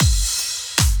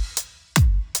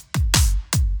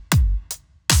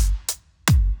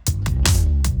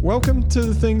Welcome to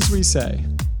The Things We Say.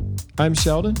 I'm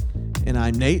Sheldon. And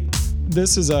I'm Nate.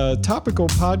 This is a topical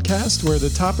podcast where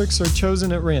the topics are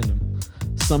chosen at random.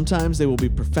 Sometimes they will be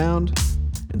profound,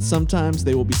 and sometimes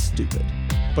they will be stupid.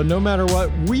 But no matter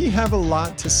what, we have a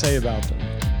lot to say about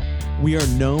them. We are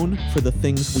known for the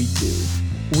things we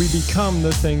do. We become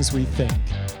the things we think.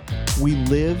 We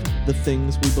live the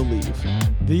things we believe.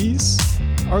 These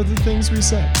are the things we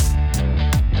say.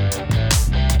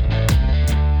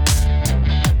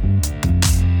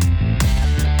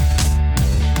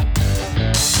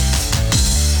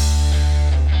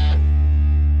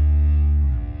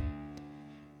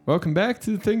 Welcome back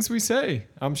to The Things We Say.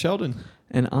 I'm Sheldon.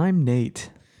 And I'm Nate.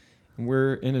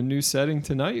 We're in a new setting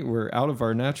tonight. We're out of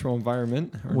our natural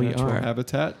environment, our natural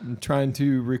habitat, and trying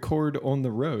to record on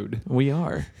the road. We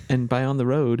are. And by on the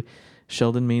road,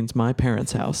 Sheldon means my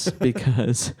parents' house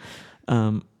because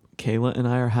Kayla and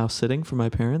I are house sitting for my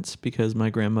parents because my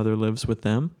grandmother lives with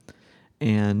them.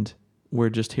 And we're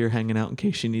just here hanging out in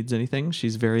case she needs anything.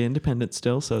 She's very independent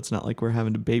still, so it's not like we're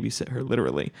having to babysit her,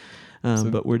 literally.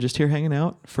 But we're just here hanging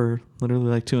out for literally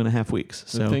like 2.5 weeks.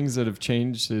 So the things that have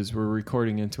changed is we're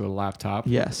recording into a laptop.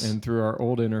 Yes. And through our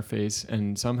old interface,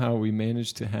 and somehow we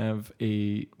managed to have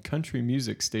a country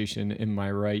music station in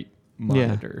my right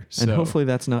monitor. Yeah. And hopefully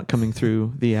that's not coming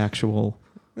through the actual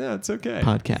it's okay.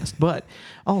 podcast. But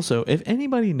also, if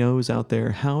anybody knows out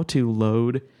there how to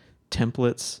load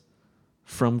templates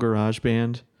from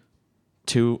GarageBand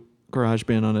to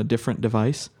GarageBand on a different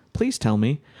device, please tell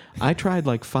me. I tried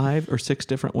like 5 or 6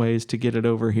 different ways to get it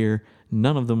over here.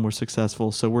 None of them were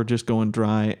successful, so we're just going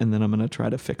dry, and then I'm going to try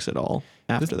to fix it all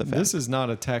after the fact. This is not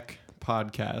a tech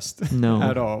podcast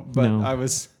at all, but I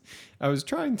was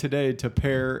trying today to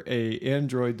pair a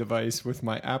Android device with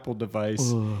my Apple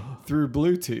device through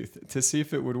Bluetooth to see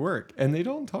if it would work, and they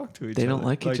don't talk to each other. They don't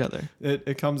like each other.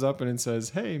 It comes up and it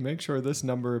says, "Hey, make sure this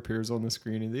number appears on the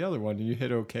screen of the other one," and you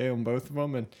hit OK on both of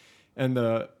them, and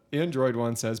the Android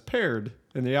one says paired,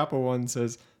 and the Apple one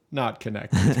says not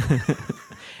connected.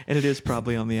 And it is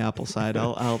probably on the Apple side.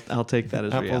 I'll take that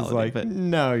as Apple's reality. Like, but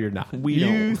no, you're not.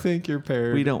 You think you're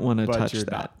paired. We don't want to but touch you're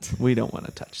that. Not. We don't want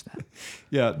to touch that.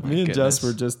 Yeah, me and Jess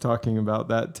were just talking about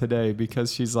that today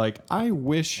because she's like, I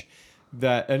wish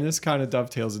that, and this kind of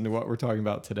dovetails into what we're talking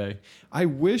about today. I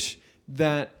wish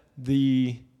that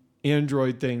the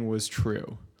Android thing was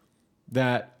true.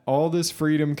 That all this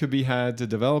freedom could be had to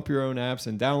develop your own apps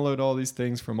and download all these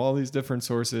things from all these different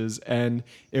sources, and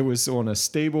it was on a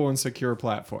stable and secure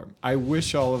platform. I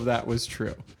wish all of that was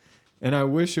true. And I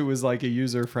wish it was like a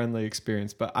user-friendly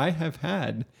experience. But I have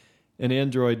had an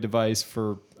Android device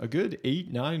for a good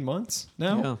 8-9 months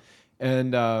now. Yeah.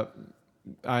 And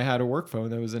I had a work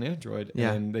phone that was an Android.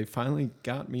 Yeah. And they finally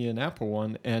got me an Apple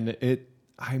one, and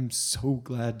I'm so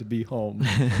glad to be home.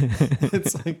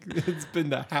 It's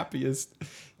been the happiest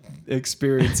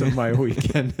experience of my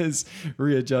weekend is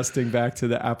readjusting back to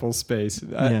the Apple space.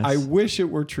 Yes. I wish it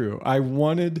were true. I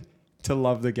wanted to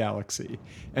love the Galaxy.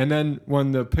 And then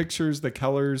when the pictures, the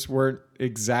colors weren't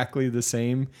exactly the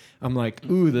same, I'm like,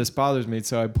 ooh, this bothers me.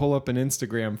 So I'd pull up an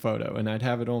Instagram photo and I'd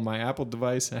have it on my Apple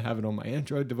device. I'd have it on my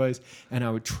Android device. And I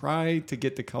would try to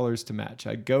get the colors to match.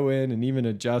 I'd go in and even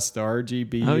adjust the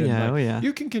RGB. Oh, yeah.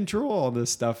 You can control all this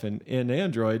stuff in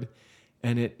Android.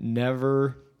 And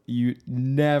you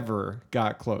never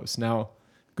got close. Now,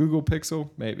 Google Pixel,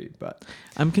 maybe, but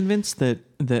I'm convinced that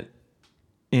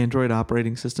Android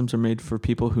operating systems are made for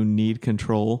people who need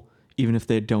control, even if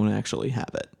they don't actually have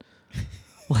it.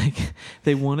 Like,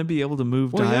 they want to be able to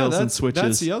move dials and switches.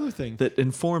 That's the other thing. That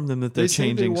inform them that they're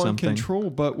changing something. They say they want control,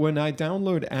 but when I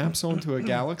download apps onto a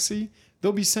Galaxy,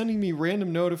 they'll be sending me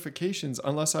random notifications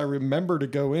unless I remember to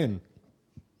go in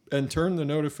and turn the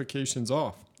notifications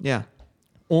off. Yeah.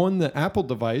 On the Apple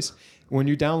device, when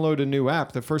you download a new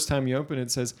app, the first time you open it,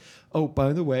 it says, oh,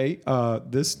 by the way,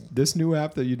 this new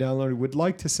app that you downloaded would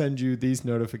like to send you these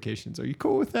notifications. Are you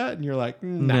cool with that? And you're like,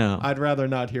 no. I'd rather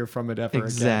not hear from it ever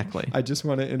exactly. again. I just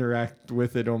want to interact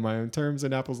with it on my own terms.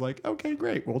 And Apple's like, okay,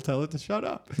 great. We'll tell it to shut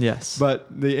up. Yes. But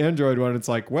the Android one, it's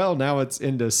like, well, now it's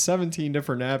into 17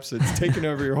 different apps. It's taken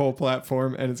over your whole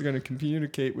platform, and it's going to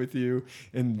communicate with you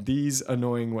in these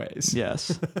annoying ways.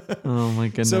 Yes. Oh, my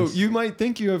goodness. So you might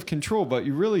think you have control, but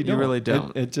you really don't. You really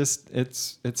don't. It's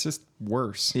just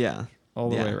worse. Yeah. All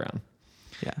the way around.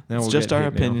 Yeah. It's just our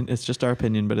opinion. It's just our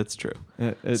opinion, but it's true.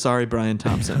 Sorry, Brian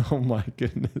Thompson. Oh my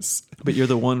goodness. But you're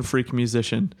the one freak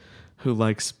musician who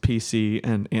likes PC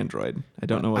and Android. I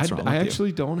don't know what's wrong with you. I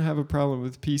actually don't have a problem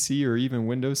with PC or even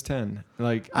Windows 10.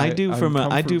 Like I do from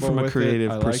a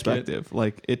creative perspective.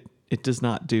 Like it does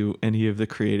not do any of the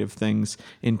creative things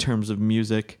in terms of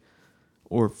music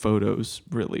or photos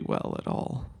really well at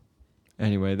all.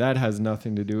 Anyway, that has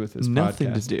nothing to do with this Nothing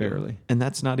podcast. to do. Barely. And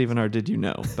that's not even our Did You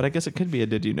Know. But I guess it could be a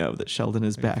Did You Know that Sheldon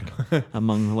is back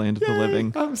among the land of the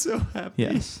living. I'm so happy.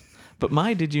 Yes. But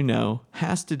my Did You Know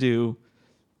has to do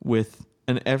with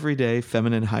an everyday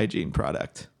feminine hygiene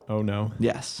product. Oh, no.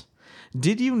 Yes.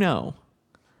 Did you know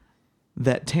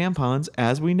that tampons,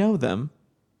 as we know them,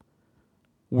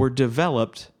 were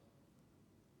developed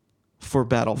for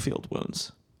battlefield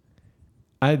wounds?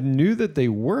 I knew that they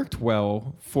worked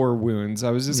well for wounds. I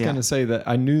was just going to say that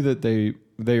I knew that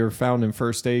they are found in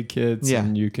first aid kits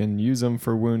and you can use them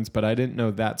for wounds, but I didn't know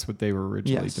that's what they were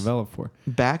originally developed for.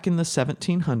 Back in the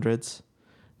 1700s,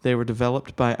 they were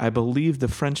developed by, I believe, the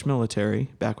French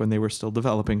military, back when they were still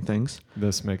developing things.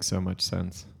 This makes so much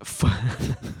sense.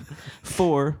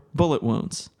 For bullet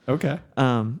wounds. Okay.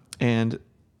 And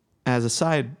as a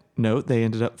side note, they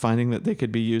ended up finding that they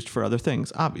could be used for other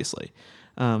things, obviously.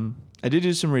 I did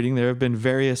do some reading. There have been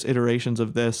various iterations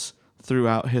of this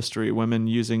throughout history, women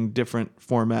using different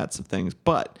formats of things.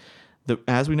 But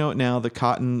as we know it now, the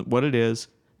cotton, what it is,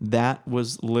 that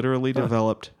was literally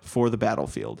developed for the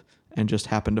battlefield and just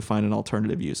happened to find an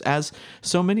alternative use. As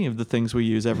so many of the things we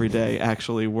use every day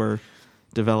actually were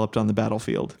developed on the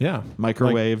battlefield. Yeah.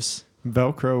 Microwaves. Like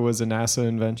Velcro was a NASA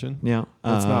invention. Yeah.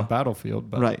 It's not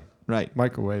battlefield, but... Right.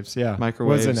 Microwaves, yeah.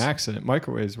 Microwaves. Was an accident.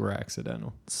 Microwaves were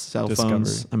accidental. Cell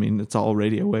phones. I mean, it's all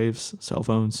radio waves, cell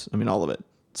phones. I mean, all of it.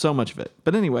 So much of it.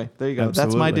 But anyway, there you go.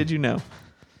 Absolutely. That's my Did You Know.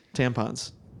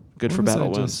 Tampons. Good for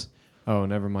battle wounds. Oh,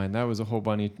 never mind. That was a whole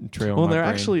bunny trail. Well, they're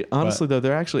actually, honestly, though,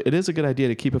 it is a good idea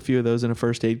to keep a few of those in a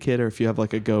first aid kit, or if you have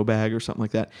like a go bag or something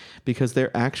like that, because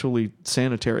they're actually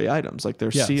sanitary items. Like they're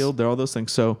sealed, they're all those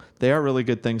things. So they are really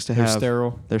good things to have. They're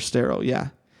sterile. They're sterile, yeah.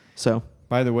 So.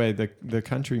 By the way, the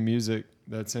country music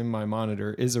that's in my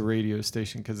monitor is a radio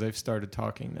station because they've started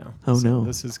talking now. Oh, no.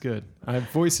 This is good. I have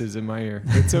voices in my ear.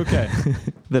 It's okay.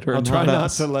 I'll try not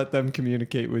to let them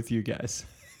communicate with you guys.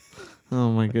 Oh,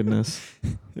 my goodness.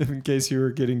 In case you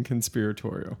were getting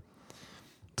conspiratorial.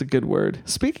 It's a good word.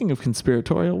 Speaking of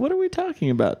conspiratorial, what are we talking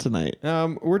about tonight?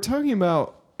 We're talking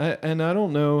about, and I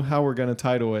don't know how we're going to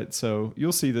title it, so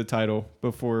you'll see the title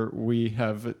before we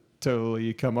have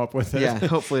totally come up with it. Yeah,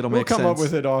 hopefully it'll make sense. sense. We'll come up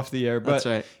with it off the air. But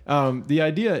that's right. The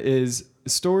idea is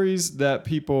stories that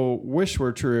people wish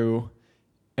were true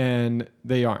and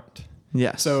they aren't.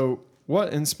 Yes. So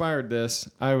what inspired this?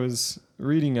 I was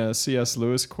reading a C.S.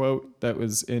 Lewis quote that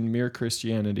was in Mere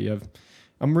Christianity.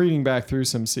 I'm reading back through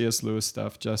some C.S. Lewis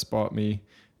stuff. Jess bought me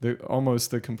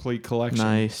almost the complete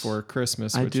collection for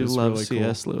Christmas, which is really cool. I do love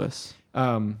C.S. Lewis.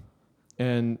 And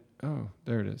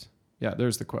there it is. Yeah,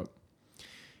 there's the quote.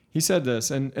 He said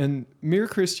this, and Mere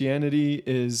Christianity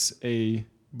is a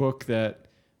book that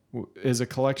is a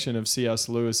collection of C.S.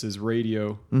 Lewis's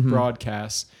radio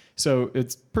broadcasts. So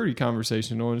it's pretty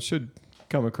conversational and should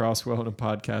come across well in a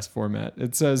podcast format.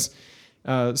 It says,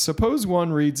 suppose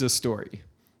one reads a story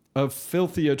of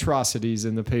filthy atrocities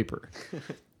in the paper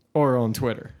or on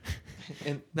Twitter.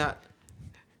 And not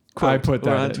quote, I put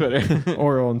that on Twitter.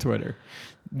 Or on Twitter.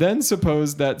 Then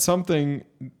suppose that something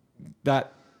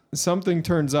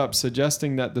turns up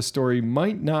suggesting that the story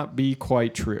might not be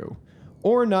quite true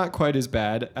or not quite as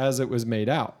bad as it was made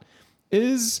out.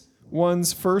 Is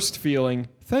one's first feeling,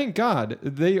 thank God,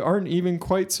 they aren't even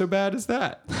quite so bad as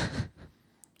that?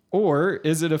 Or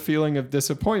is it a feeling of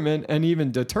disappointment and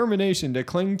even determination to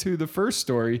cling to the first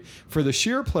story for the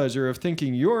sheer pleasure of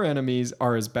thinking your enemies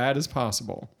are as bad as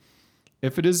possible?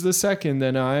 If it is the second,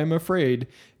 then I am afraid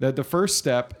that the first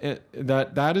step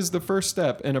that is the first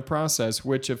step in a process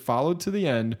which, if followed to the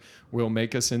end, will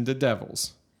make us into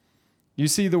devils. You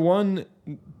see, the one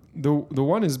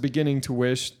is beginning to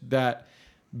wish that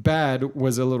bad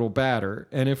was a little badder,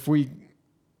 and if we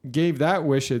gave that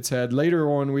wish its head, later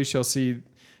on we shall see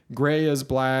gray as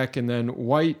black, and then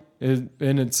white in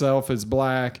itself is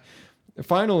black.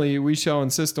 Finally, we shall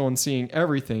insist on seeing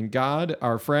everything, God,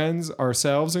 our friends,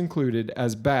 ourselves included,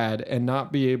 as bad and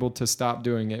not be able to stop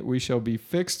doing it. We shall be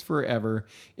fixed forever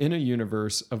in a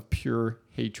universe of pure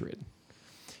hatred.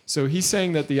 So he's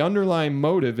saying that the underlying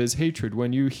motive is hatred.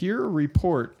 When you hear a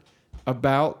report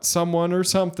about someone or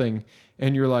something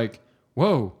and you're like,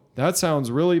 whoa, that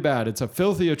sounds really bad. It's a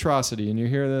filthy atrocity. And you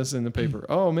hear this in the paper.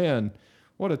 Oh, man,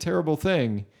 what a terrible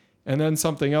thing. And then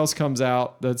something else comes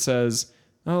out that says,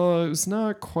 oh, it's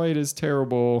not quite as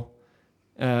terrible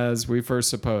as we first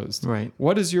supposed. Right.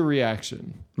 What is your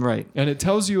reaction? Right. And it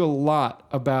tells you a lot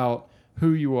about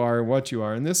who you are and what you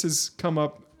are. And this has come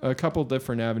up a couple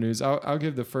different avenues. I'll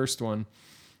give the first one.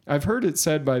 I've heard it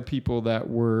said by people that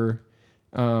were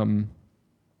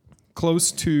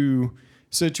close to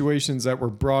situations that were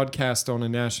broadcast on a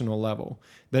national level,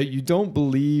 that you don't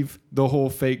believe the whole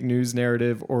fake news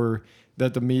narrative or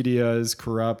that the media is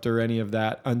corrupt or any of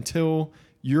that until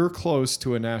you're close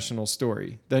to a national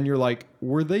story. Then you're like,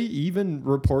 were they even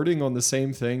reporting on the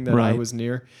same thing that I was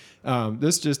near?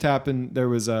 This just happened. There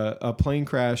was a plane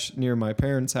crash near my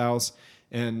parents' house,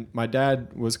 and my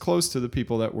dad was close to the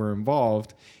people that were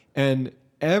involved. And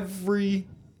every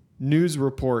news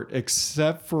report,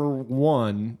 except for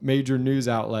one major news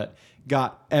outlet,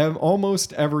 got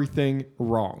almost everything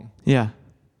wrong. Yeah.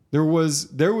 There was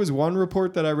one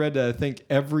report that I read that I think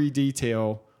every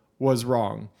detail was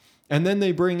wrong. And then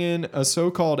they bring in a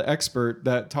so-called expert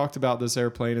that talked about this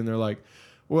airplane, and they're like,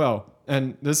 well,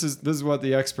 and this is what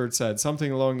the expert said, something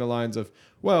along the lines of,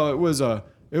 well, it was a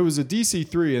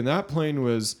DC-3, and that plane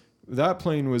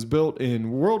was built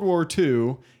in World War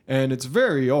II, and it's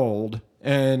very old.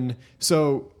 And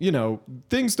so,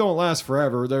 things don't last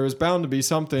forever. There is bound to be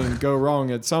something go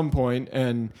wrong at some point,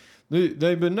 and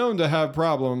they've been known to have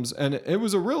problems, and it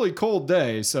was a really cold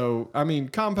day. So, I mean,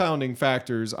 compounding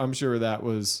factors, I'm sure that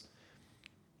was...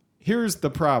 Here's the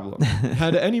problem.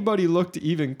 Had anybody looked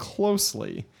even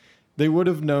closely, they would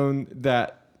have known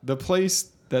that the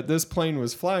place that this plane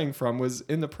was flying from was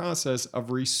in the process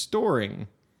of restoring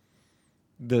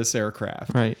this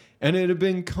aircraft. Right. And it had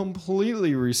been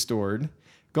completely restored,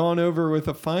 gone over with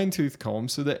a fine-tooth comb,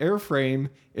 so the airframe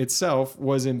itself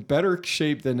was in better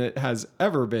shape than it has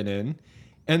ever been in,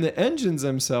 and the engines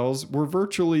themselves were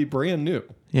virtually brand new.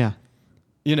 Yeah.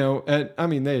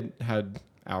 They had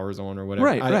hours on or whatever.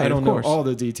 Right, I don't know all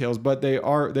the details, but they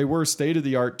were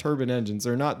state-of-the-art turbine engines.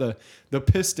 They're not the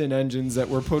piston engines that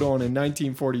were put on in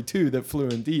 1942 that flew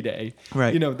in D-Day.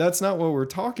 Right. That's not what we're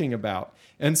talking about.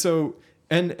 And so,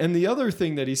 and the other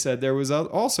thing that he said there was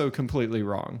also completely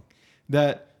wrong,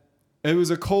 that it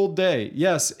was a cold day.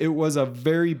 Yes, it was a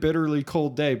very bitterly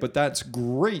cold day, but that's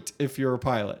great if you're a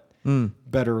pilot.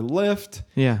 Better lift.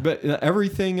 Yeah. But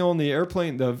everything on the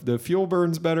airplane, the fuel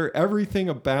burns better. Everything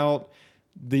about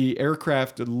the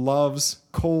aircraft loves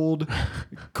cold,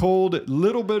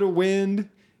 little bit of wind,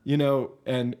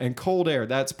 and cold air.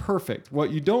 That's perfect.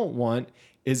 What you don't want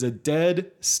is a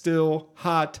dead, still,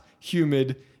 hot,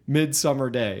 humid midsummer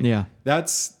day. Yeah.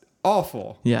 That's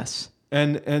awful. Yes.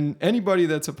 And anybody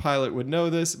that's a pilot would know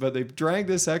this, but they've dragged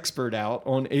this expert out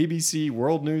on ABC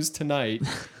World News Tonight.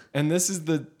 And this is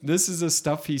the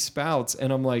stuff he spouts,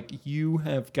 and I'm like, you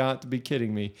have got to be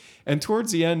kidding me. And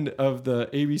towards the end of the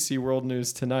ABC World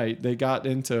News Tonight, they got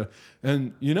into,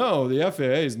 and the FAA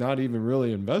is not even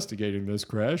really investigating this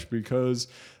crash because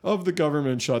of the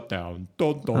government shutdown.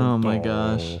 My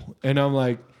gosh. And I'm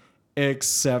like,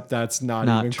 except that's not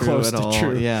even true close at to all.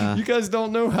 true. Yeah. You guys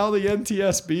don't know how the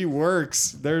NTSB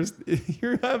works.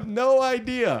 You have no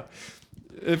idea.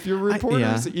 If your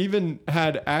reporters even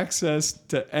had access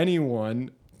to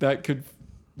anyone that could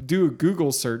do a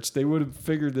Google search, they would have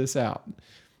figured this out.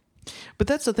 But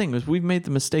that's the thing, is we've made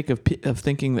the mistake of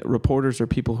thinking that reporters are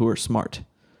people who are smart.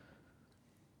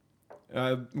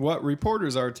 What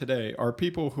reporters are today are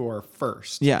people who are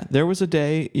first. Yeah, there was a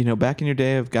day, back in your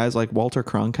day of guys like Walter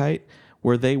Cronkite,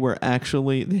 where they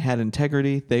had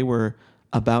integrity. They were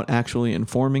about actually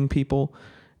informing people,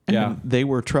 and they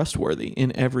were trustworthy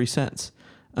in every sense.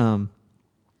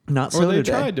 Not so they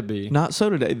today. Tried to be. Not so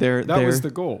today. That was the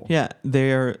goal. Yeah,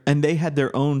 they had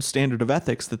their own standard of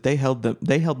ethics that they held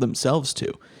themselves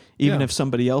to, even if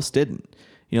somebody else didn't.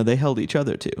 They held each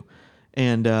other to,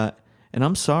 and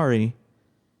I'm sorry,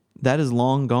 that is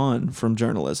long gone from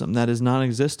journalism. That is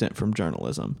non-existent from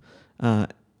journalism,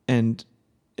 and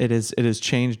it has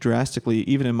changed drastically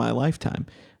even in my lifetime.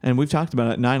 And we've talked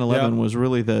about it. 9/11 was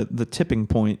really the tipping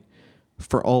point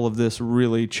for all of this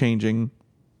really changing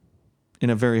in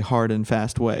a very hard and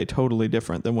fast way, totally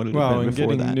different than what it had been before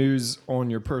that. And getting news on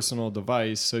your personal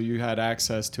device so you had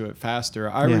access to it faster.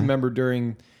 I remember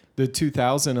during the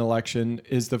 2000 election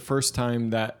is the first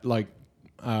time that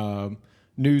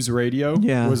news radio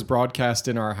was broadcast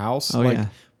in our house.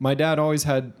 My dad always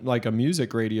had like a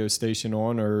music radio station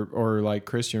on or like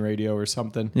Christian radio or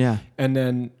something. Yeah. And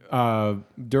then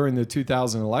during the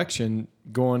 2000 election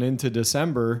going into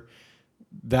December,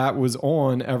 that was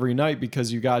on every night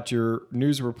because you got your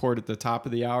news report at the top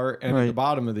of the hour and at the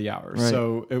bottom of the hour. Right.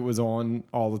 So it was on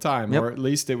all the time, or at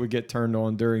least it would get turned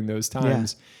on during those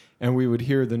times. Yeah. And we would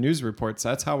hear the news reports.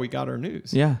 That's how we got our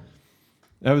news. Yeah.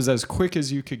 That was as quick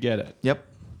as you could get it. Yep.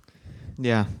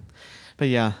 Yeah. But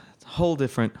yeah, whole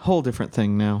different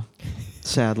thing now,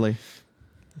 sadly.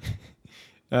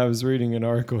 I was reading an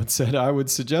article. It said, I would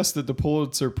suggest that the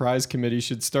Pulitzer Prize Committee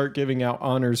should start giving out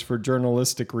honors for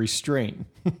journalistic restraint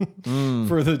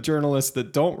for the journalists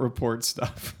that don't report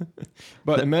stuff.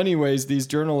 But in many ways, these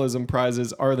journalism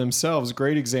prizes are themselves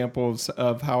great examples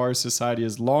of how our society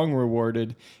has long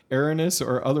rewarded erroneous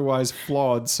or otherwise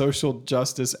flawed social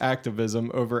justice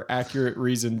activism over accurate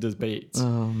reasoned debates.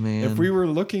 Oh, man. If we were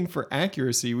looking for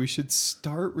accuracy, we should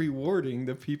start rewarding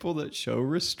the people that show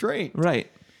restraint.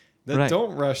 Right. That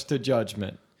don't rush to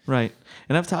judgment. Right.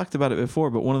 And I've talked about it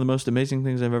before, but one of the most amazing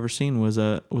things I've ever seen was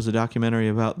a documentary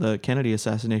about the Kennedy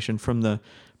assassination from the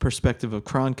perspective of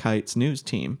Cronkite's news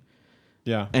team.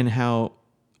 Yeah. And how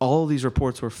all these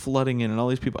reports were flooding in and all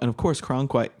these people. And of course,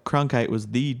 Cronkite was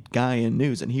the guy in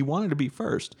news and he wanted to be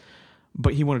first,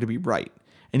 but he wanted to be right.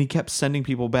 And he kept sending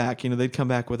people back. They'd come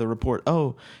back with a report.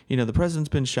 Oh, the president's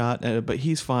been shot, but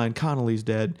he's fine. Connolly's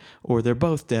dead, or they're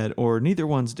both dead, or neither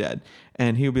one's dead.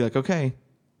 And he would be like, okay,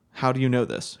 how do you know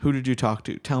this? Who did you talk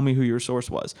to? Tell me who your source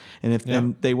was. And if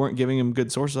and they weren't giving him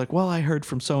good sources, like, well, I heard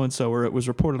from so-and-so, or it was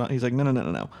reported on. He's like,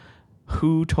 no.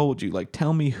 Who told you? Like,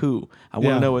 tell me who. I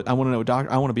want to know it. I want to know a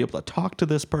doctor. I want to be able to talk to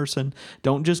this person.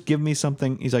 Don't just give me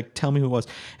something. He's like, tell me who it was.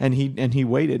 And he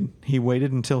waited. He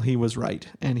waited until he was right,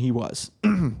 and he was.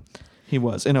 He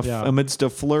was amidst a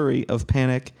flurry of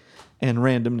panic and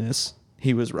randomness.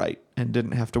 He was right and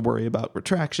didn't have to worry about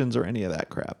retractions or any of that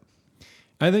crap.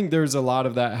 I think there's a lot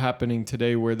of that happening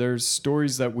today, where there's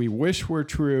stories that we wish were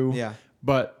true,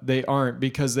 but they aren't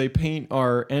because they paint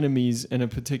our enemies in a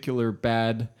particular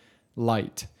bad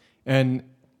light. And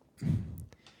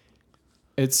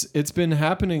it's been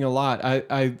happening a lot.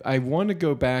 I want to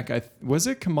go back. Was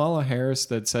it Kamala Harris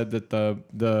that said that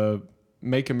the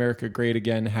Make America Great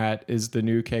Again hat is the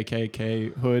new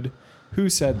KKK hood? Who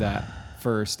said that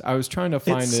first? I was trying to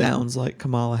find it. It sounds like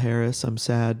Kamala Harris, I'm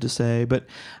sad to say, but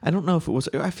I don't know if it was.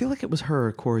 I feel like it was her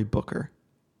or Cory Booker.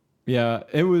 Yeah,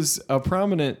 it was a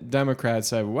prominent Democrat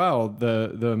said, well,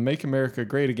 the Make America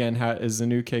Great Again hat is the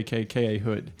new KKK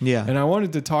hood. Yeah. And I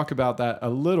wanted to talk about that a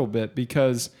little bit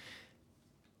because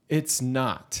it's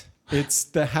not. It's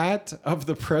the hat of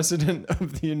the President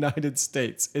of the United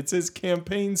States. It's his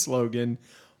campaign slogan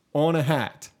on a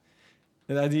hat.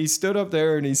 And he stood up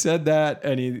there and he said that,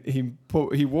 and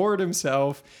he wore it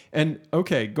himself. And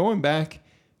okay, going back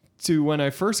to when I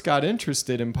first got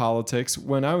interested in politics,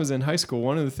 when I was in high school,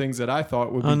 one of the things that I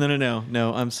thought would be... Oh,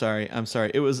 no, I'm sorry.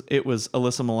 It was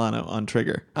Alyssa Milano on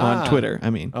Twitter. I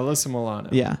mean. Alyssa Milano.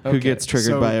 Yeah, okay. Who gets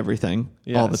triggered by everything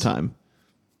all the time.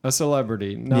 A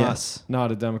celebrity,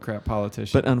 not a Democrat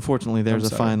politician. But unfortunately,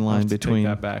 there's a fine line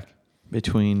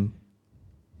between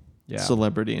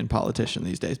celebrity and politician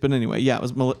these days. But anyway, it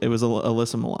was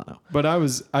Alyssa Milano. But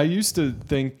I used to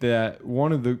think that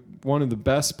one of the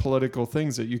best political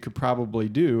things that you could probably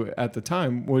do at the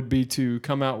time would be to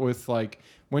come out with, like,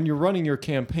 when you're running your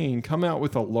campaign, come out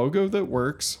with a logo that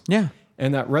works. Yeah.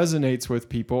 And that resonates with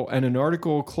people, and an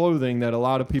article of clothing that a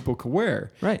lot of people could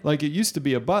wear. Right. Like, it used to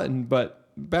be a button, but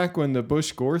back when the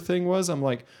Bush Gore thing was, I'm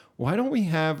like, why don't we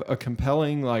have a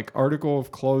compelling, like, article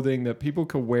of clothing that people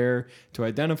could wear to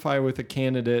identify with a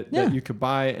candidate that you could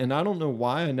buy? And I don't know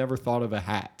why I never thought of a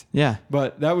hat. Yeah.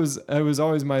 But it was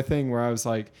always my thing, where I was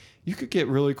like, you could get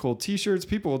really cool T-shirts.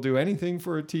 People will do anything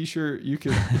for a T-shirt. You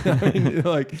could,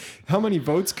 like, how many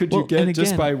votes could you get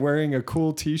just by wearing a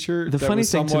cool T-shirt? The funny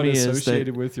thing to me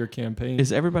associated with your campaign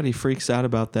is everybody freaks out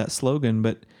about that slogan,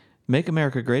 but Make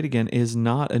America Great Again is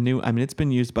not a new... I mean, it's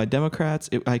been used by Democrats.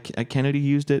 Kennedy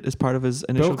used it as part of his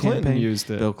initial campaign.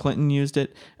 Bill Clinton used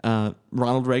it.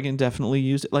 Ronald Reagan definitely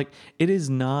used it. Like, it is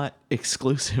not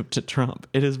exclusive to Trump.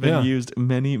 It has been used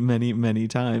many, many, many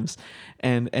times.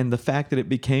 And the fact that it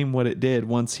became what it did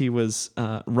once he was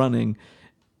running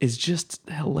is just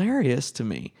hilarious to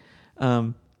me.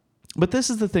 But this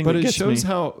is the thing that gets me. But it shows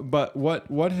how... But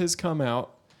what has come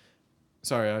out...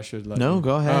 Sorry, I should let you. No,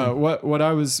 go ahead. What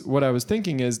I was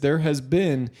thinking is, there has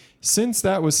been, since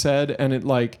that was said and it,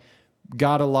 like,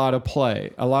 got a lot of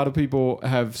play, a lot of people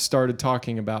have started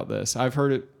talking about this. I've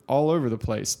heard it all over the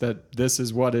place that this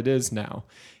is what it is now.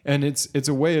 And it's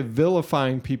a way of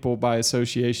vilifying people by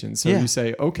association. So you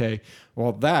say, okay,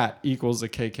 well, that equals a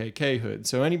KKK hood.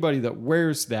 So anybody that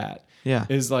wears that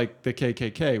is like the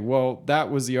KKK. Well,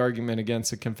 that was the argument against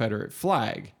the Confederate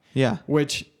flag. Yeah.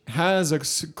 Which has a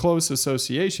close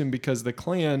association because the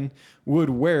Klan would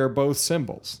wear both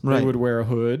symbols. Right. They would wear a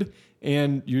hood,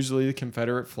 and usually the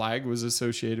Confederate flag was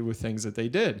associated with things that they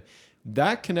did.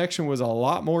 That connection was a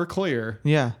lot more clear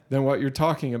than what you're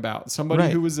talking about.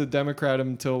 Somebody who was a Democrat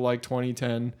until like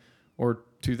 2010 or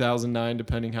 2009,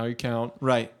 depending how you count.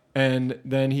 Right. And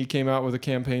then he came out with a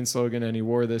campaign slogan and he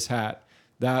wore this hat.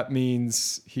 That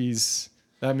means he's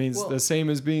That means the same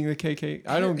as being the KKK.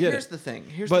 I don't get it. Here's the thing.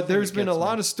 But there's been a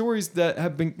lot of stories that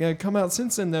have been come out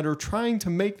since then that are trying to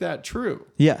make that true.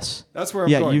 Yes. That's where I'm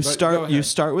going. You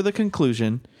start with a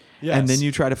conclusion, and then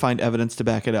you try to find evidence to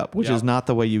back it up, which is not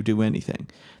the way you do anything.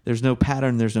 There's no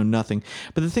pattern. There's no nothing.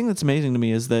 But the thing that's amazing to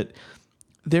me is that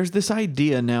there's this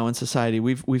idea now in society.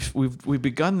 We've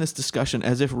begun this discussion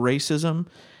as if racism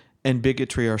and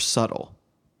bigotry are subtle.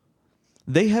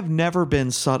 They have never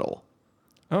been subtle.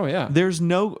 Oh yeah. There's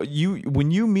no when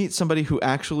you meet somebody who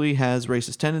actually has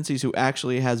racist tendencies, who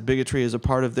actually has bigotry as a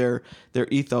part of their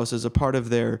ethos, as a part of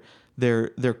their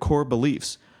core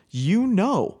beliefs,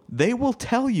 they will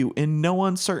tell you in no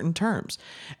uncertain terms,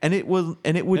 and it would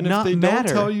not matter. And if they don't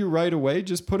tell you right away,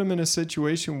 just put them in a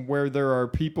situation where there are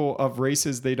people of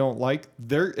races they don't like.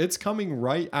 It's coming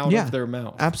right out of their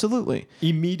mouth. Absolutely,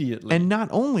 immediately. And not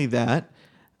only that,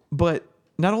 but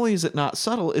not only is it not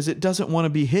subtle, is it doesn't want to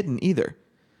be hidden either.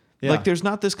 Yeah. Like there's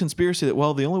not this conspiracy that,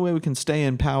 well, the only way we can stay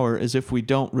in power is if we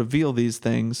don't reveal these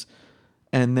things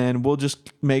and then we'll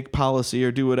just make policy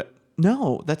or do what.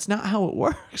 No, that's not how it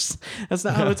works. That's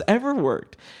not how it's ever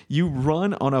worked. You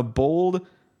run on a bold,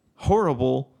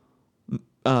 horrible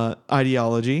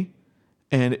ideology,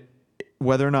 and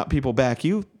whether or not people back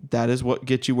you, that is what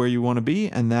gets you where you want to be,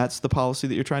 and that's the policy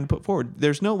that you're trying to put forward.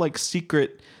 There's no like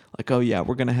secret, like, oh yeah,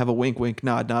 we're going to have a wink, wink,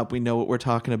 nod, nod. We know what we're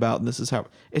talking about, and this is how.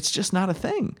 It's just not a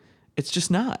thing. It's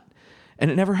just not. And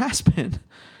it never has been.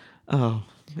 Oh,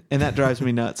 and that drives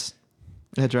me nuts.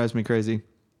 That drives me crazy.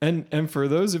 And for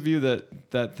those of you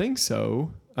that think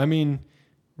so, I mean,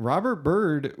 Robert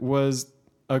Byrd was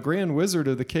a Grand Wizard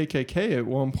of the KKK at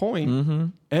one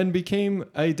point and became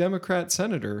a Democrat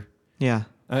senator. Yeah.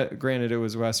 Granted, it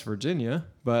was West Virginia,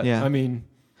 but yeah. I mean,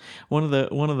 one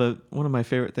of my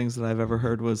favorite things that I've ever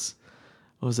heard was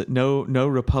it no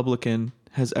Republican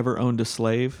has ever owned a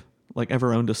slave. Like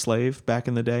ever owned a slave back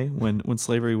in the day when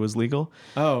slavery was legal.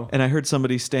 Oh. And I heard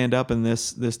somebody stand up in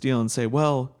this deal and say,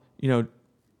 well,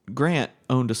 Grant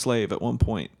owned a slave at one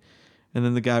point. And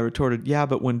then the guy retorted, yeah,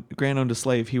 but when Grant owned a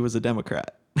slave, he was a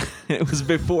Democrat. It was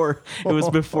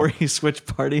before he switched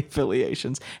party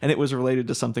affiliations, and it was related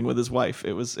to something with his wife.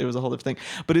 It was a whole different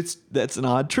thing. But that's an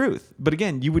odd truth. But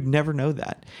again, you would never know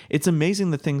that. It's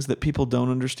amazing the things that people don't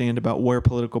understand about where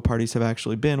political parties have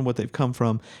actually been, what they've come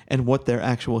from, and what their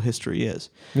actual history is.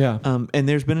 Yeah. And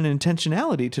there's been an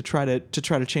intentionality to try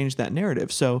to change that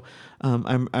narrative. So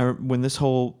when this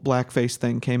whole blackface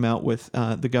thing came out with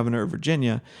the governor of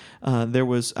Virginia, there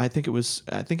was I think it was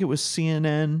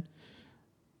CNN.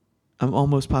 I'm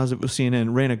almost positive it was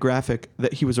CNN ran a graphic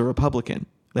that he was a Republican.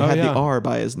 They had the R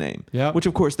by his name, which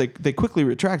of course they quickly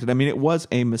retracted. I mean, it was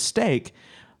a mistake,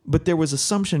 but there was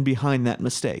assumption behind that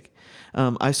mistake.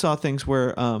 I saw things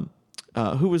where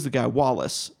who was the guy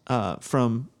Wallace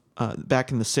from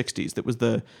back in the 60s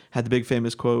that had the big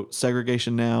famous quote,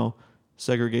 "Segregation now,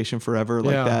 segregation forever,"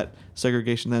 like that.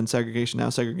 Segregation then, segregation now,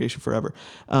 segregation forever.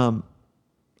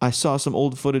 I saw some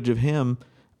old footage of him.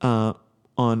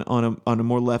 On a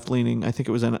more left-leaning, I think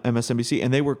it was on MSNBC,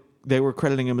 and they were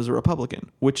crediting him as a Republican,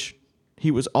 which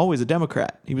he was always a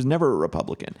Democrat. He was never a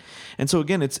Republican. And so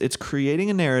again, it's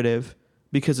creating a narrative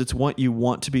because it's what you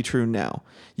want to be true now.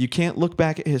 You can't look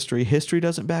back at history. History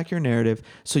doesn't back your narrative,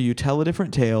 so you tell a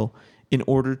different tale in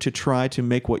order to try to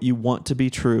make what you want to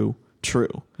be true.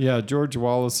 Yeah, George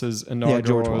Wallace's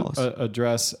inaugural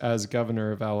address as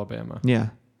governor of Alabama. Yeah.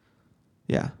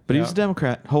 But he was a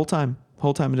Democrat whole time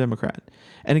a Democrat.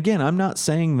 And again, I'm not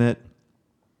saying that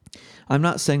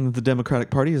the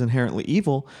Democratic Party is inherently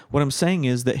evil. What I'm saying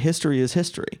is that history is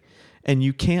history, and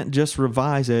you can't just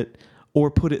revise it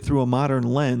or put it through a modern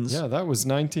lens. Yeah, that was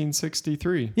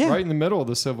 1963, right in the middle of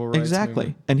the Civil Rights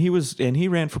Exactly. movement. And he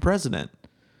ran for president.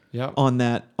 On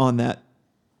that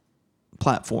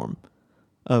platform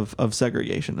of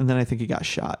segregation, and then I think he got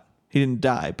shot. He didn't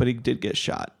die, but he did get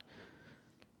shot.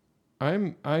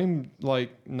 I'm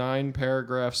like 9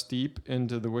 paragraphs deep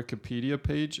into the Wikipedia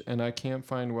page, and I can't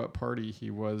find what party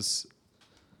he was.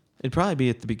 It'd probably be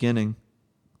at the beginning.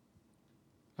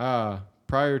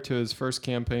 Prior to his first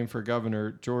campaign for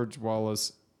governor, George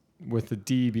Wallace, with a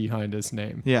D behind his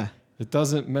name. Yeah. It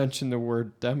doesn't mention the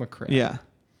word Democrat. Yeah.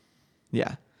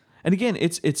 And again,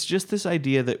 it's just this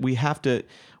idea that we have to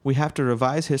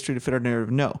revise history to fit our narrative.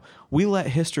 No, we let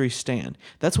history stand.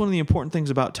 That's one of the important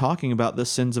things about talking about the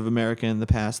sins of America in the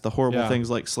past, the horrible things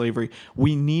like slavery.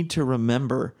 We need to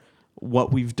remember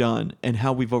what we've done and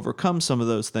how we've overcome some of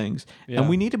those things. Yeah. And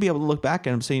we need to be able to look back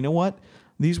at them and say, you know what?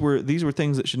 These were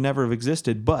things that should never have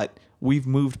existed, but we've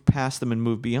moved past them and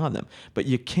moved beyond them. But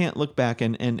you can't look back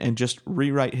and just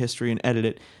rewrite history and edit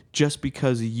it just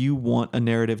because you want a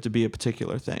narrative to be a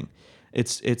particular thing.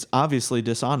 It's obviously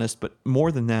dishonest, but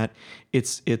more than that,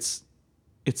 it's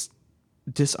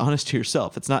dishonest to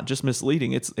yourself. It's not just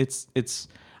misleading. It's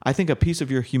I think a piece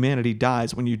of your humanity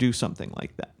dies when you do something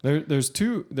like that. There's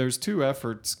two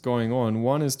efforts going on.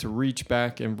 One is to reach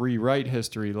back and rewrite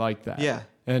history like that. Yeah.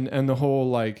 And the whole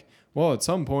like, well, at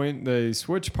some point they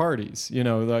switched parties. You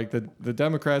know, like the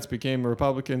Democrats became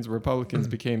Republicans, Republicans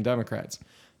became Democrats.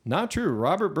 Not true.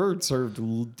 Robert Byrd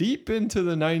served deep into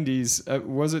the 90s.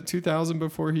 Was it 2000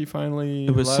 before he finally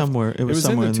It was left? somewhere. It was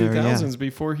somewhere in the in there, 2000s yeah.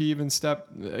 before he even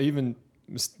stepped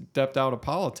out of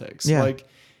politics. Yeah. Like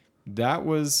that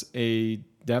was a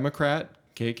Democrat,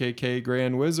 KKK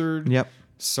Grand Wizard, Yep.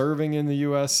 serving in the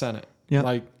U.S. Senate. Yep.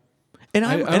 Like, And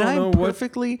I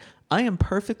am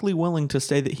perfectly willing to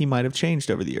say that he might have changed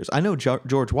over the years. I know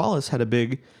George Wallace had a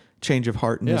big change of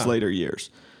heart in his later years,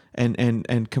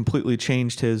 and completely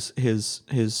changed his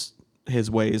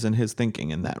ways and his thinking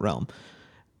in that realm.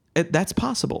 That's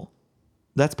possible.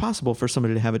 That's possible for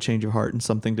somebody to have a change of heart and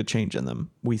something to change in them.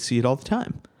 We see it all the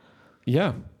time.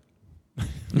 yeah.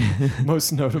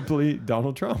 Most notably,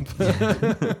 Donald Trump.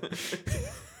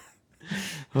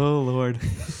 Oh Lord.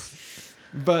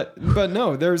 But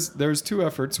no, there's two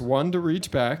efforts. One to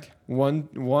reach back,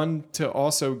 one to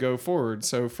also go forward.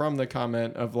 So from the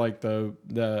comment of like the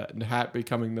hat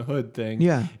becoming the hood thing,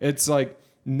 Yeah. it's like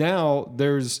now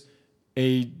there's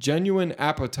a genuine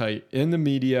appetite in the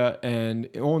media and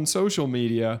on social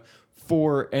media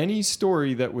for any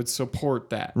story that would support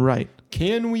that. Right.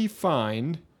 Can we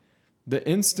find the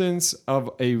instance of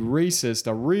a racist,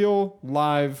 a real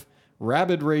live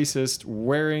rabid racist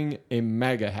wearing a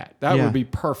MAGA hat? That Yeah. would be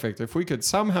perfect if we could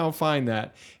somehow find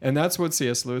that. And that's what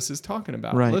C.S. Lewis is talking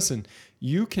about. Right. Listen,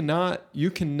 you cannot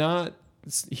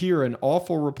hear an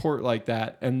awful report like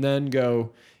that and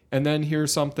then hear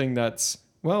something that's,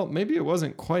 well, maybe it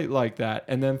wasn't quite like that,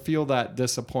 and then feel that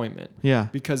disappointment. Yeah.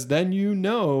 Because then you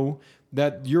know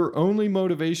that your only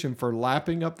motivation for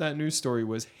lapping up that news story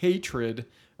was hatred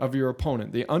of your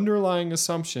opponent. The underlying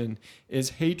assumption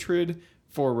is hatred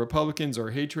for Republicans or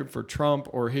hatred for Trump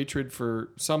or hatred for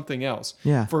something else.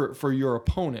 Yeah. For your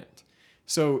opponent.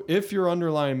 So if your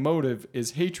underlying motive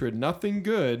is hatred, nothing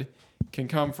good can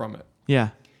come from it. Yeah.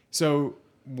 So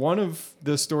one of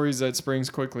the stories that springs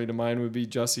quickly to mind would be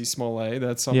Jussie Smollett.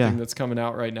 That's something that's coming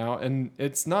out right now. And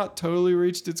it's not totally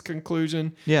reached its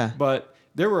conclusion. Yeah. But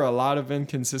there were a lot of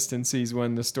inconsistencies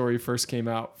when the story first came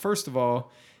out. First of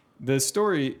all, the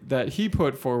story that he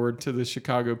put forward to the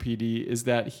Chicago PD is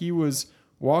that he was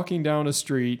walking down a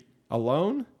street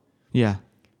alone. Yeah.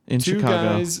 In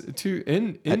Chicago.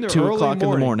 In At the 2 early o'clock in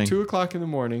the morning. 2 o'clock in the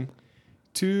morning.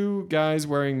 Two guys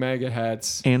wearing MAGA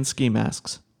hats And ski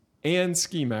masks. and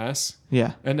ski masks.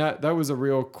 Yeah. And that was a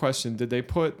real question. Did they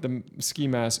put the ski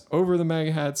mask over the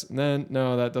MAGA hats? And then,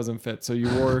 no, that doesn't fit. So you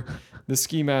wore the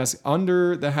ski mask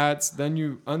under the hats. Then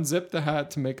you unzip the hat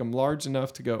to make them large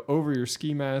enough to go over your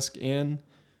ski mask. And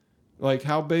like,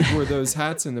 how big were those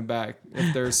hats in the back?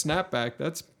 If they're a snapback,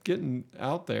 that's getting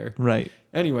out there. Right.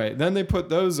 Anyway, then they put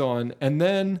those on, and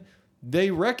then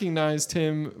they recognized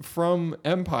him from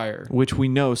Empire. Which we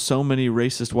know so many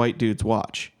racist white dudes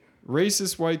watch.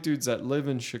 Racist white dudes that live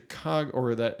in Chicago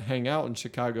or that hang out in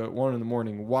Chicago at 1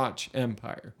 a.m. watch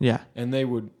Empire. Yeah. And they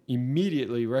would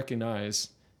immediately recognize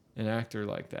an actor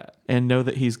like that. And know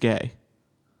that he's gay.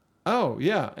 Oh,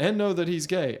 yeah. And know that he's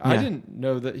gay. Yeah. I didn't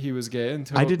know that he was gay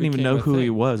until I didn't even know who he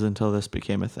was. was until this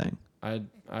became a thing.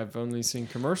 I've only seen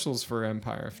commercials for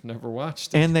Empire. I've never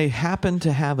watched it. And they happened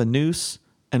to have a noose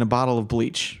and a bottle of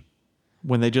bleach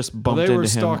when they just bumped into him. They were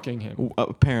stalking him.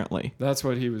 Apparently. That's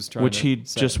what he was trying Which to he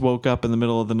say. just woke up in the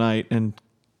middle of the night and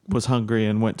was hungry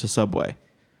and went to Subway.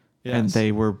 Yes. And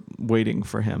they were waiting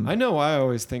for him. I know I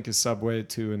always think of Subway at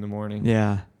 2 a.m.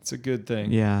 Yeah. It's a good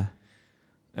thing. Yeah.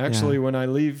 Actually, Yeah. when I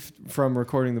leave from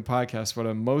recording the podcast, what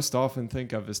I most often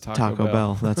think of is Taco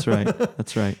Bell. That's right.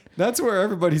 That's right. That's where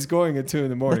everybody's going at 2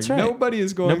 a.m. That's right. Nobody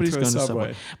is going Nobody's to a going Subway.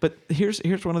 to Subway. But here's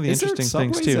one of the Is there interesting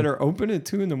Subways things too. that are open at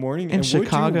 2 a.m. In and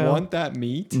Chicago, would you want that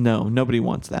meat? No, nobody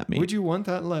wants that meat. Would you want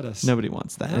that lettuce? Nobody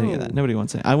wants that. Any of that. No. Nobody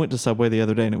wants it. I went to Subway the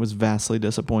other day and it was vastly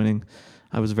disappointing.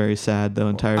 I was very sad the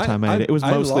entire time I ate it. It was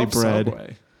mostly love bread.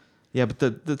 Subway. Yeah, but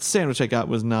the sandwich I got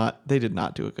was not. They did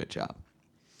not do a good job.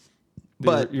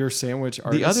 But your sandwich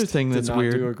artist other thing did that's not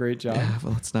weird. do a great job. Yeah,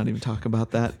 well, let's not even talk about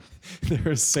that.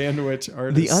 They're a sandwich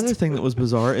artist. The other thing that was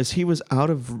bizarre is he was out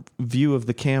of view of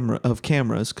the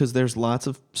cameras because there's lots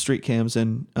of street cams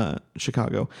in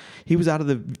Chicago. He was out of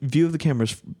the view of the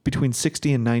cameras between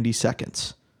 60 and 90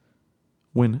 seconds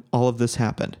when all of this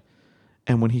happened.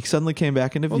 And when he suddenly came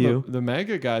back into view, the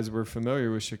MAGA guys were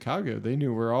familiar with Chicago. They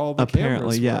knew where all the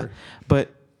apparently, cameras yeah. were.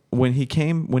 But when he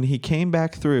came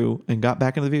back through and got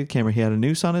back into the video camera, he had a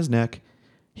noose on his neck.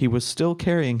 He was still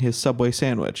carrying his Subway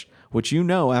sandwich, which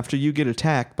after you get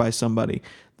attacked by somebody,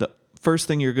 the first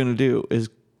thing you're going to do is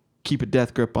keep a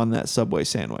death grip on that Subway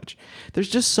sandwich. There's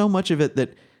just so much of it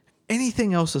that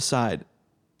anything else aside,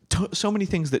 so many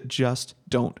things that just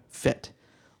don't fit.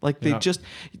 Like they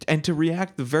and to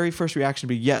react, the very first reaction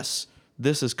to be, yes,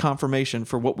 this is confirmation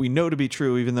for what we know to be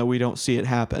true, even though we don't see it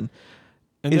happen,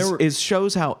 and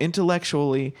shows how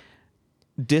intellectually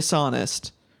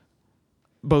dishonest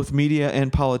both media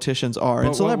and politicians are,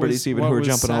 and celebrities who are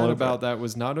jumping all over. What was sad about that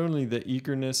was not only the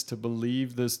eagerness to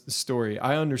believe this story.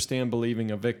 I understand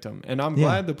believing a victim, and I'm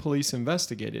glad the police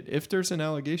investigated. If there's an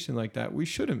allegation like that, we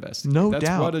should investigate. No doubt.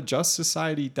 That's what a just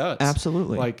society does.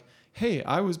 Absolutely. Like, hey,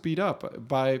 I was beat up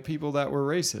by people that were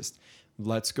racist.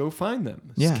 Let's go find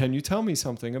them. Yeah. Can you tell me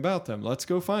something about them? Let's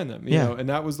go find them. You know, and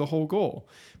that was the whole goal.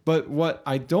 But what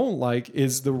I don't like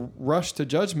is the rush to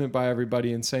judgment by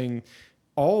everybody and saying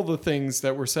all the things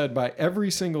that were said by every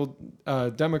single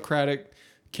Democratic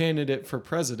candidate for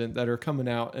president that are coming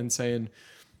out and saying,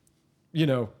 you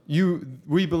know,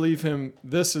 we believe him.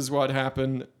 This is what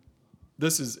happened.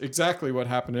 This is exactly what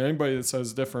happened. And anybody that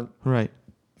says different, right?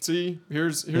 See,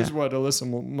 here's what Alyssa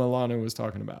Milano was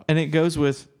talking about. And it goes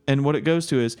with, and what it goes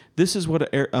to is, this is what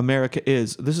America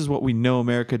is. This is what we know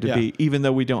America to be, even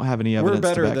though we don't have any evidence. We're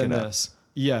better to back than it up. this.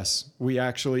 Yes, we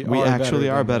actually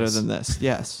are better than this.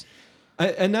 Yes.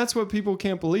 And that's what people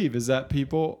can't believe, is that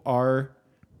people are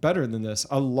better than this.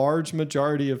 A large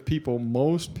majority of people,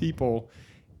 most people,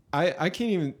 I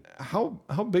can't even, how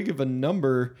big of a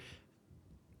number,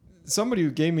 somebody who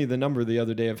gave me the number the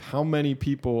other day of how many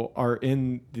people are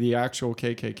in the actual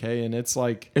KKK, and it's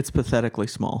like... It's pathetically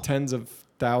small. Tens of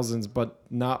thousands, but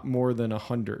not more than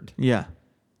 100. Yeah.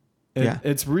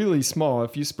 It's really small.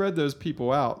 If you spread those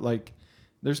people out, like,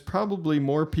 there's probably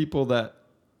more people that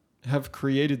have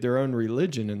created their own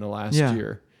religion in the last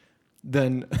year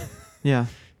than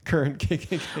current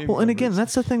KKK well, members. and again,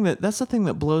 that's the thing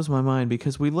that blows my mind,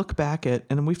 because we look back at,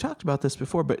 and we've talked about this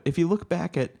before, but if you look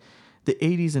back at the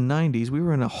 80s and 90s, we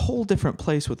were in a whole different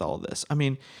place with all this. I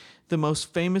mean, the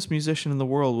most famous musician in the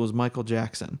world was Michael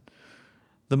Jackson.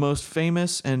 The most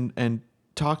famous and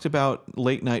talked about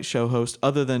late night show host,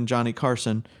 other than Johnny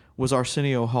Carson, was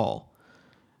Arsenio Hall.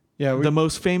 Yeah, the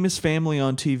most famous family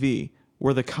on TV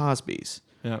were the Cosbys.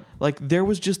 Yeah, like there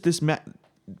was just this.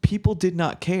 People did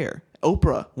not care.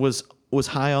 Oprah was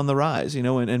high on the rise, you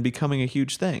know, and becoming a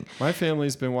huge thing. My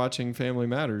family's been watching Family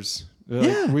Matters.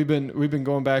 Like, we've been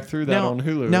going back through that on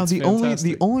Hulu. Now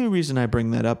the only reason I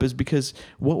bring that up is because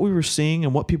what we were seeing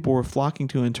and what people were flocking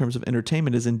to in terms of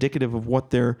entertainment is indicative of what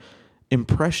their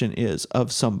impression is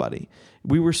of somebody.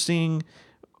 We were seeing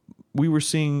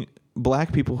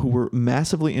black people who were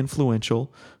massively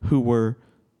influential, who were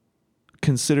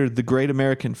considered the great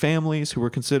American families, who were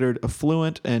considered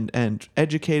affluent and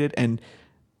educated, and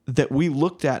that we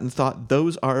looked at and thought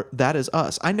that is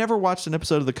us. I never watched an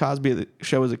episode of The Cosby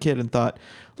Show as a kid and thought,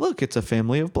 look, it's a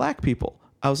family of black people.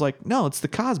 I was like, no, it's the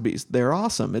Cosbys. They're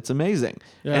awesome. It's amazing.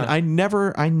 Yeah. And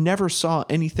I never saw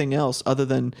anything else other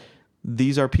than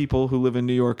these are people who live in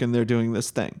New York and they're doing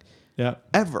this thing. Yeah.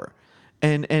 Ever.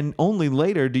 And only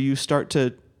later do you start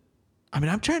to, I mean,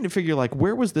 I'm trying to figure, like,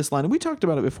 where was this line? And we talked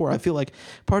about it before. I feel like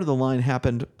part of the line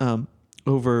happened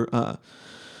over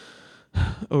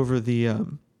the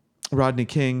Rodney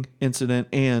King incident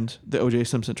and the O.J.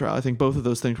 Simpson trial. I think both of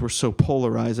those things were so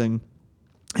polarizing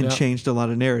and changed a lot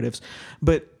of narratives.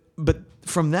 But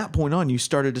from that point on, you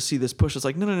started to see this push. It's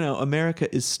like, no,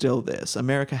 America is still this.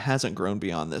 America hasn't grown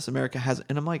beyond this. America hasn't.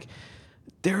 And I'm like,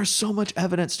 there is so much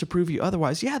evidence to prove you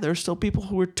otherwise. Yeah, there are still people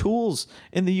who are tools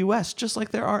in the U.S., just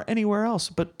like there are anywhere else.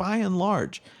 But by and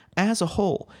large, as a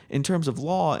whole, in terms of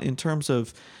law, in terms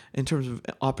of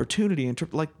opportunity,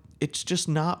 it's just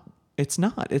not. It's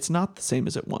not the same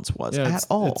as it once was at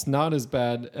all. It's not as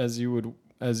bad as you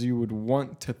would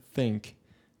want to think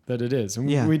that it is.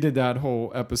 And we did that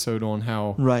whole episode on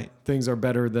how things are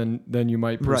better than you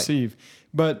might perceive.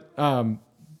 Right. But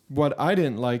what I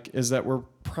didn't like is that we're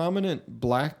prominent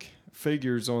black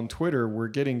figures on Twitter were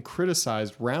getting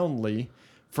criticized roundly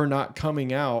for not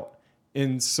coming out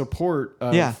in support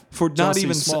of for not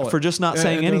even for just not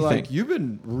saying anything. Like, you've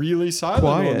been really silent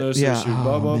on this issue,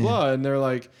 blah blah blah, and they're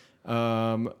like,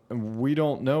 we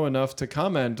don't know enough to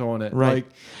comment on it. Right. Like,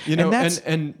 you know,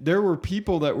 and there were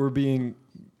people that were being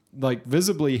like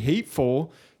visibly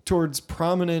hateful towards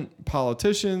prominent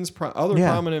politicians,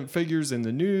 prominent figures in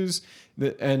the news,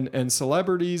 and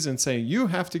celebrities, and saying, you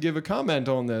have to give a comment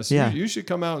on this. Yeah. You should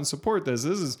come out and support this.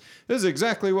 This is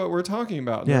exactly what we're talking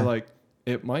about. And they're like,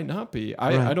 it might not be.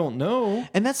 Right. I don't know.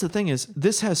 And that's the thing is,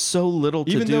 this has so little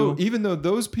to do. Even though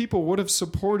those people would have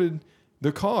supported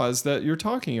the cause that you're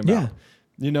talking about. Yeah.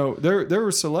 You know, there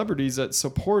were celebrities that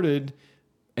supported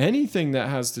anything that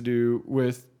has to do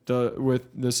with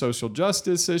the social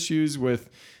justice issues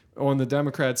on the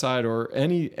Democrat side, or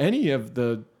any of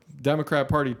the Democrat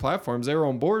Party platforms they were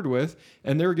on board with,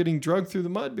 and they were getting drugged through the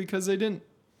mud because they didn't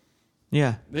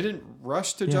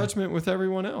rush to judgment with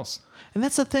everyone else. And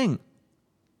that's the thing.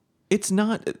 It's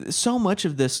not so much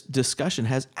of this discussion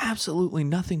has absolutely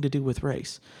nothing to do with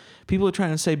race. People are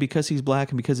trying to say because he's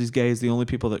black and because he's gay is the only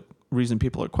reason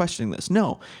people are questioning this.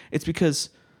 No, it's because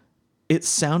it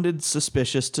sounded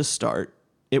suspicious to start.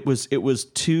 It was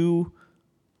too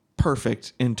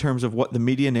perfect in terms of what the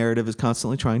media narrative is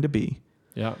constantly trying to be.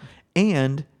 Yeah.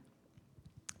 And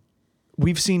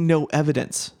we've seen no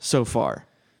evidence so far.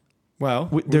 Well,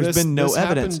 there's been no this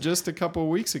evidence. Happened just a couple of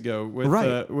weeks ago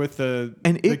with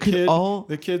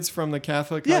the kids from the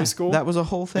Catholic high school. That was a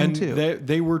whole thing and too.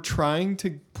 They were trying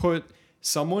to put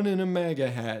someone in a MAGA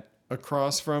hat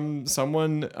across from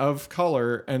someone of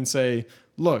color and say,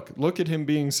 look at him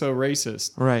being so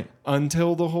racist. Right.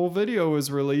 Until the whole video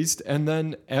was released, and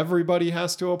then everybody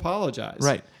has to apologize.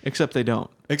 Right. Except they don't.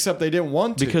 Except they didn't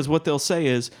want to. Because what they'll say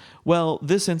is, well,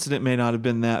 this incident may not have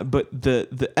been that, but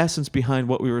the essence behind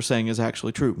what we were saying is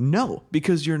actually true. No,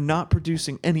 because you're not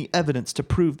producing any evidence to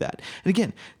prove that. And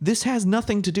again, this has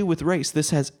nothing to do with race. This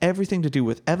has everything to do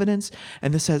with evidence,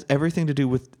 and this has everything to do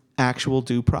with actual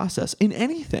due process in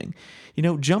anything. You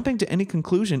know, jumping to any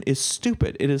conclusion is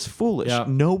stupid. It is foolish. Yeah.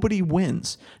 Nobody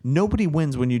wins. Nobody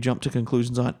wins when you jump to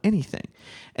conclusions on anything.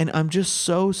 And I'm just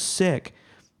so sick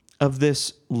of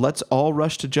this, let's all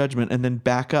rush to judgment and then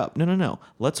back up. No.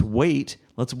 Let's wait.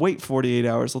 Let's wait 48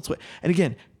 hours. Let's wait. And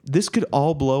again, this could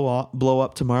all blow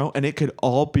up tomorrow, and it could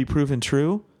all be proven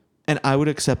true, and I would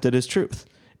accept it as truth.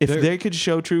 If they could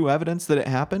show true evidence that it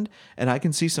happened, and I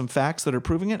can see some facts that are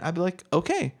proving it, I'd be like,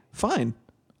 okay, fine.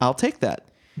 I'll take that.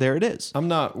 There it is. I'm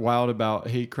not wild about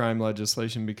hate crime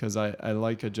legislation because I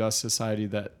like a just society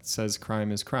that says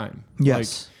crime is crime.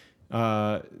 Yes.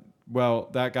 Like, well,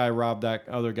 that guy robbed that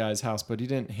other guy's house, but he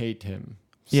didn't hate him.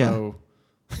 So,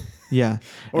 yeah.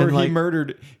 Or he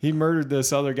murdered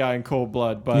this other guy in cold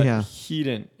blood, but he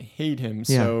didn't hate him.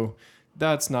 So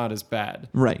that's not as bad.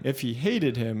 Right. If he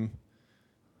hated him,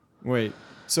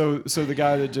 so the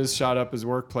guy that just shot up his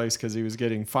workplace because he was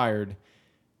getting fired,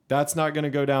 that's not going to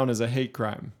go down as a hate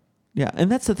crime. Yeah,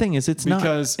 and that's the thing is it's not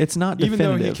definitive. Even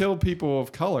though he killed people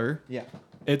of color, yeah,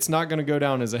 it's not going to go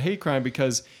down as a hate crime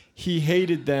because he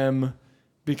hated them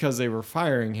because they were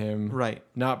firing him, right?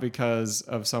 Not because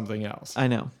of something else. I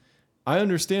know. I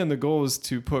understand the goal is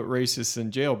to put racists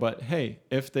in jail, but hey,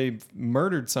 if they've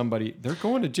murdered somebody, they're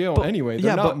going to jail anyway.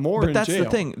 They're not more in jail. But that's the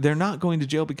thing. They're not going to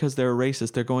jail because they're a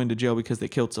racist. They're going to jail because they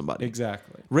killed somebody.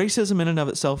 Exactly. Racism in and of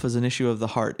itself is an issue of the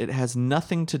heart. It has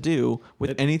nothing to do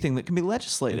with anything that can be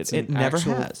legislated. It never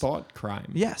has. Thought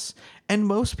crime. Yes. And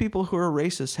most people who are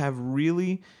racist have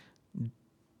really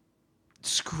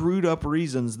screwed up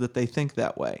reasons that they think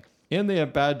that way. And they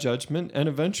have bad judgment, and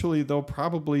eventually they'll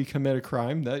probably commit a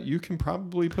crime that you can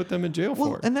probably put them in jail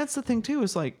for. And that's the thing too,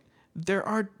 is like there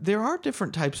are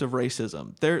different types of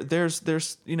racism.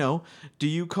 There's you know,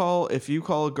 if you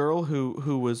call a girl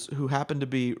who happened to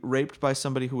be raped by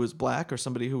somebody who was black or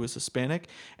somebody who was Hispanic,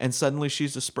 and suddenly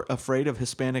she's afraid of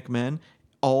Hispanic men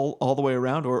all the way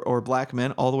around, or black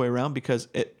men all the way around because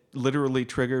it literally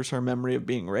triggers her memory of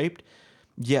being raped.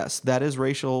 Yes, that is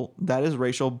racial,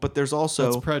 but there's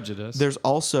also that's prejudice. There's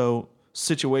also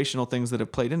situational things that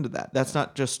have played into that. That's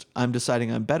not just I'm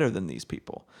deciding I'm better than these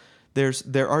people.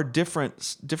 There are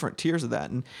different tiers of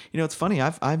that. And you know, it's funny,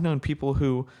 I've known people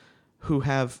who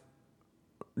have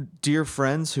dear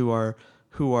friends who are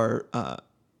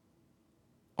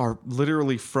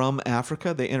literally from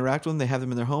Africa. They interact with them, they have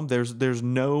them in their home. There's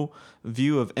no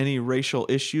view of any racial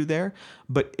issue there.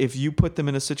 But if you put them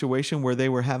in a situation where they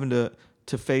were having to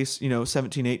face,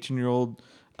 17, 18-year-old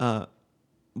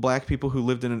black people who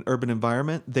lived in an urban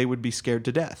environment, they would be scared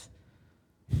to death.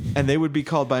 And they would be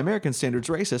called by American standards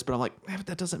racist, but I'm like, man, but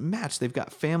that doesn't match. They've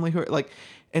got family who are like,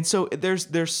 and so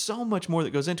there's so much more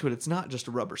that goes into it. It's not just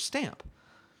a rubber stamp.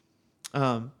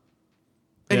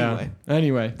 Anyway,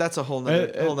 that's a whole nother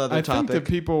topic. I think that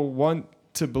people want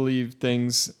to believe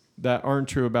things that aren't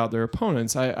true about their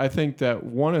opponents. I think that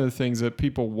one of the things that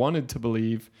people wanted to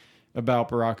believe about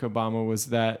Barack Obama was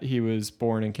that he was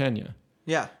born in Kenya.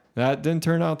 Yeah. That didn't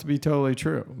turn out to be totally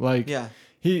true. Like, yeah.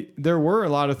 There were a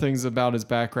lot of things about his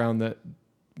background that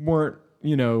weren't,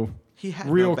 he had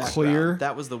real no clear.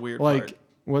 That was the weird part. Like,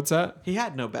 What's that? He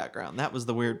had no background. That was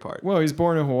the weird part. Well, he's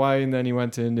born in Hawaii and then he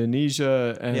went to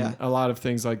Indonesia and a lot of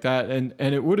things like that. And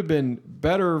it would have been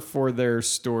better for their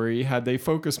story had they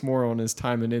focused more on his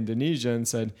time in Indonesia and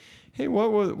said, hey,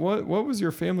 what was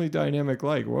your family dynamic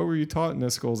like? What were you taught in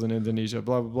the schools in Indonesia?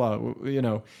 Blah, blah, blah. You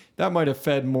know, that might have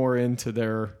fed more into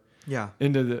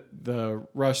into the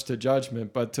rush to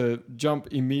judgment. But to jump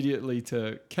immediately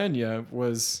to Kenya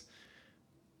was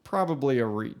probably a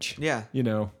reach. Yeah. You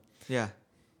know? Yeah.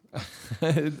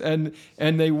 and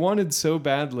they wanted so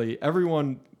badly.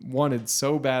 Everyone wanted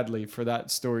so badly for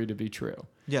that story to be true.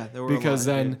 Yeah, there were because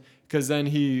then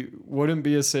he wouldn't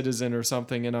be a citizen or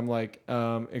something. And I'm like,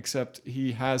 except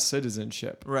he has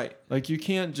citizenship. Right. Like you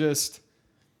can't just.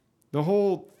 The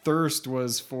whole thirst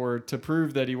was to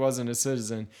prove that he wasn't a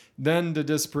citizen, then to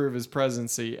disprove his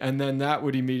presidency, and then that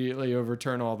would immediately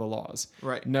overturn all the laws.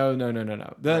 Right. No.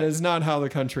 That is not how the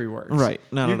country works. Right.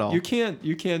 Not at all. You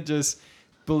can't just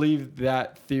believe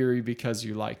that theory because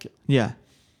you like it. Yeah.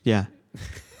 Yeah.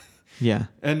 Yeah.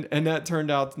 And that turned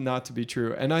out not to be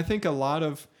true. And I think a lot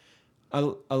of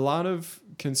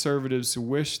conservatives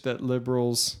wish that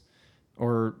liberals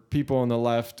or people on the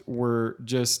left were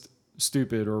just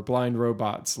stupid or blind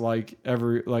robots like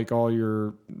all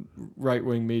your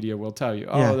right-wing media will tell you.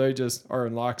 Yeah. Oh, they just are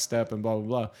in lockstep and blah, blah,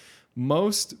 blah.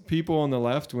 Most people on the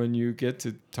left, when you get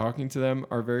to talking to them,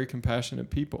 are very compassionate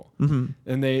people. Mm-hmm.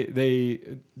 And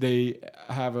they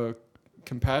have a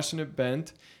compassionate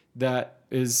bent that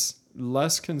is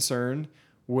less concerned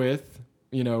with,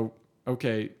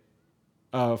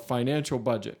 a financial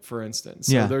budget, for instance.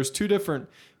 So there's two different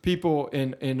people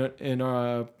in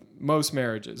most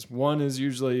marriages. One is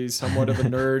usually somewhat of a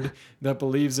nerd that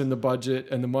believes in the budget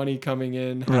and the money coming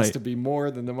in has to be more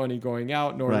than the money going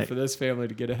out in order for this family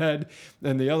to get ahead.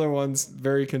 And the other one's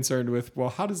very concerned with, well,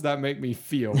 how does that make me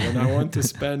feel when I want to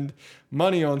spend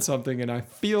money on something and I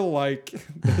feel like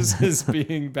this is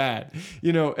being bad,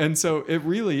 And so it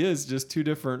really is just two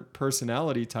different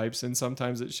personality types, and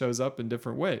sometimes it shows up in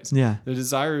different ways. Yeah. The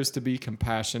desire is to be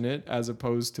compassionate as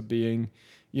opposed to being,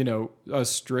 a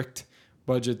strict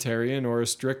budgetarian or a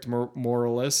strict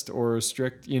moralist or a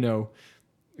strict,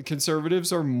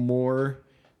 conservatives are more,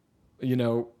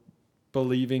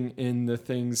 believing in the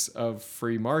things of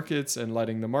free markets and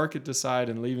letting the market decide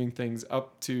and leaving things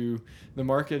up to the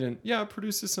market. And it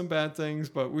produces some bad things,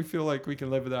 but we feel like we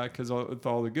can live with that because with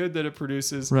all the good that it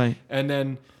produces. Right. And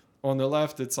then on the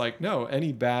left, it's like, no,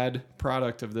 any bad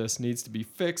product of this needs to be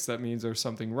fixed. That means there's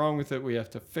something wrong with it. We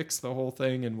have to fix the whole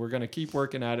thing, and we're going to keep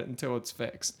working at it until it's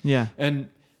fixed. Yeah. And,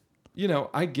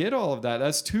 I get all of that.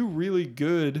 That's two really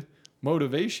good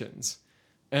motivations.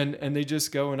 And they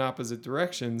just go in opposite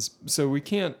directions. So we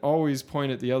can't always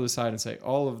point at the other side and say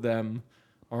all of them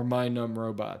are mind-numb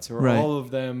robots, or all of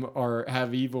them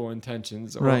have evil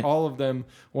intentions, or all of them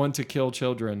want to kill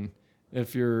children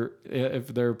if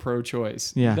they're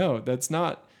pro-choice. Yeah. No, that's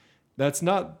not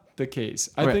the case.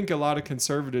 I think a lot of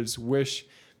conservatives wish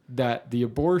that the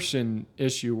abortion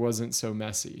issue wasn't so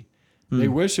messy. They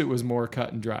wish it was more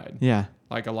cut and dried. Yeah.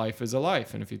 Like a life is a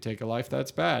life. And if you take a life,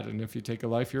 that's bad. And if you take a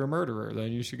life, you're a murderer.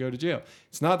 Then you should go to jail.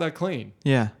 It's not that clean.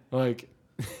 Yeah. Like,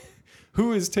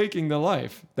 who is taking the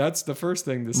life? That's the first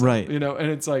thing to say. Right.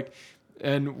 And it's like,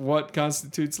 and what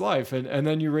constitutes life? And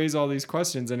then you raise all these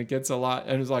questions and it gets a lot.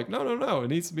 And it's like, no. It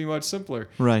needs to be much simpler.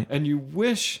 Right. And you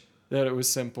wish that it was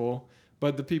simple.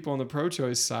 But the people on the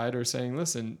pro-choice side are saying,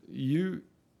 listen,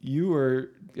 you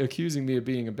are accusing me of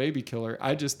being a baby killer.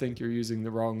 I just think you're using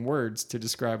the wrong words to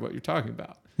describe what you're talking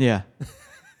about. Yeah.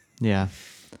 Yeah.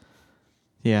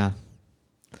 Yeah.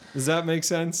 Does that make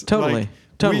sense? Totally.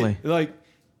 Totally.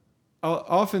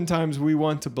 Oftentimes we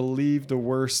want to believe the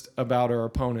worst about our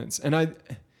opponents. And I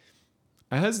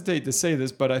hesitate to say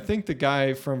this, but I think the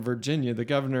guy from Virginia, the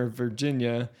governor of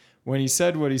Virginia, when he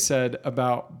said what he said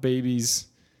about babies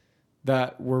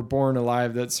that were born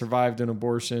alive that survived an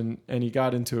abortion, and he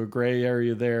got into a gray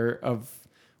area there of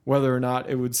whether or not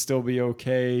it would still be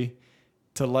okay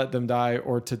to let them die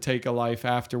or to take a life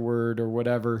afterward or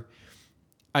whatever.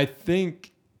 I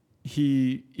think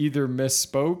he either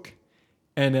misspoke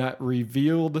and that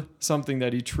revealed something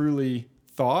that he truly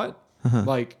thought,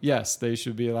 like, yes, they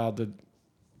should be allowed to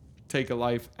take a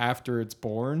life after it's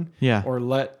born, or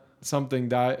let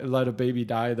a baby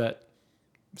die that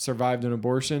survived an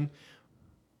abortion.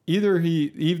 Either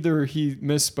he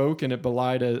misspoke and it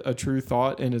belied a true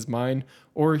thought in his mind,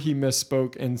 or he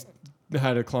misspoke and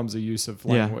had a clumsy use of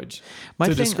language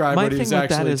to describe what he was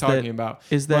actually talking about.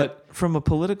 Is that from a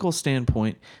political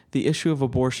standpoint, the issue of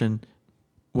abortion,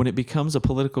 when it becomes a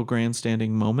political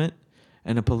grandstanding moment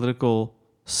and a political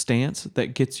stance that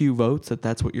gets you votes,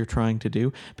 that's what you're trying to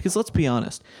do. Because let's be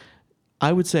honest,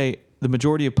 I would say the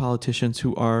majority of politicians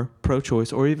who are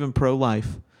pro-choice or even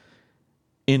pro-life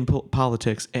in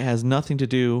politics, it has nothing to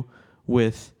do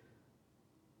with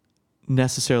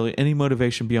necessarily any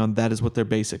motivation beyond that is what their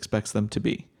base expects them to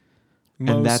be.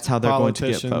 And that's how they're going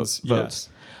to get votes. Yes.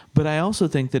 But I also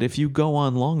think that if you go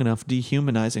on long enough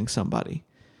dehumanizing somebody,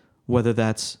 whether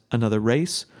that's another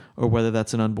race or whether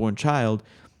that's an unborn child,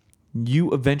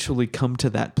 you eventually come to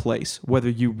that place, whether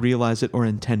you realize it or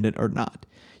intend it or not.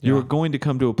 You are going to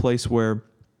come to a place where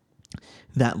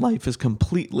that life is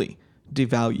completely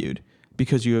devalued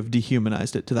because you have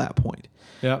dehumanized it to that point.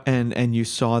 Yeah. And you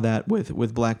saw that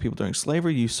with black people during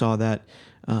slavery. You saw that,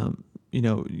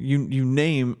 you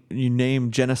name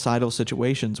genocidal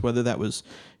situations, whether that was,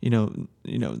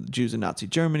 Jews in Nazi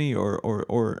Germany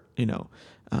or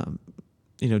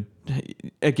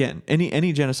again,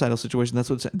 any genocidal situation, that's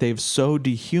what they've so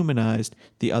dehumanized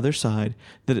the other side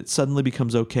that it suddenly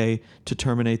becomes okay to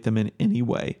terminate them in any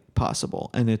way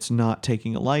possible. And it's not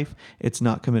taking a life. It's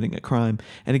not committing a crime.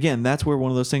 And again, that's where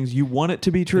one of those things, you want it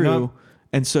to be true.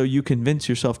 And so you convince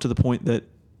yourself to the point that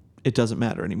it doesn't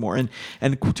matter anymore.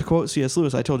 And to quote C.S.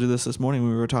 Lewis, I told you this morning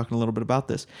when we were talking a little bit about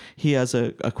this. He has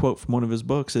a quote from one of his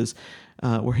books is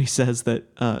where he says that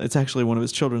it's actually one of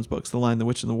his children's books, The Lion, the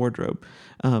Witch, and the Wardrobe.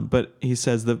 But he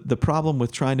says the problem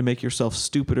with trying to make yourself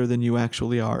stupider than you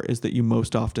actually are is that you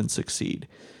most often succeed.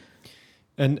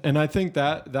 And I think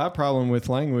that problem with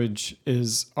language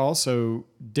is also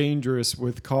dangerous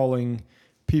with calling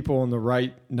people on the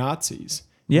right Nazis.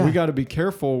 Yeah. We got to be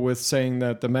careful with saying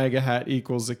that the MAGA hat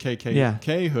equals the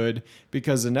KKK hood,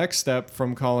 because the next step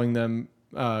from calling them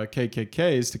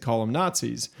KKK is to call them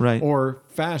Nazis, right, or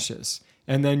fascists.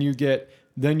 And then you get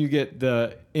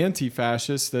the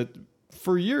anti-fascists that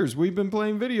for years we've been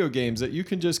playing video games that you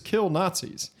can just kill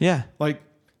Nazis. Yeah. Like,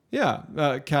 Castle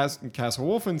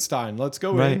Wolfenstein, let's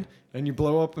go in and you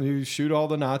blow up and you shoot all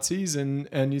the Nazis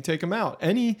and you take them out.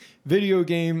 Any video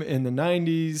game in the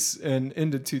 90s and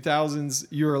into 2000s,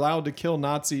 you're allowed to kill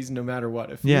Nazis no matter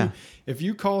what. If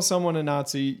you call someone a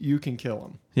Nazi, you can kill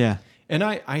them. Yeah. And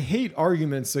I hate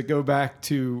arguments that go back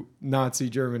to Nazi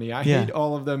Germany. I hate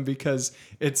all of them because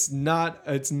it's not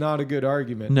a good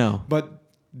argument. No. But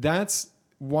that's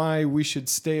why we should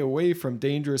stay away from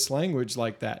dangerous language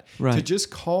like that. Right. To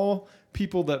just call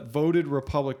people that voted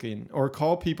Republican or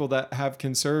call people that have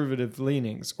conservative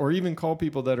leanings or even call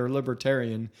people that are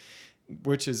libertarian,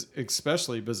 which is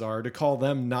especially bizarre, to call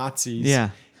them Nazis. Yeah.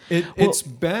 It's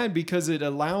bad because it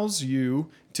allows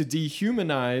you to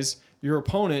dehumanize your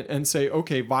opponent and say,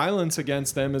 okay, violence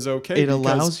against them is okay. It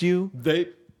allows you.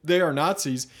 They are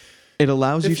Nazis. It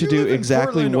allows you to do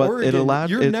exactly what Oregon, it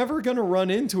allowed. You're never going to run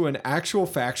into an actual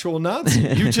factual Nazi.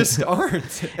 You just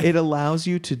aren't. It allows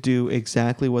you to do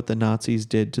exactly what the Nazis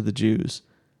did to the Jews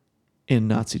in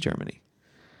Nazi Germany.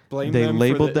 They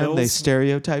labeled them, they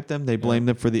stereotyped them, they blamed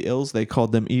them for the ills, they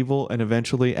called them evil, and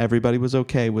eventually everybody was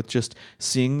okay with just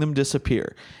seeing them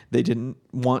disappear. They didn't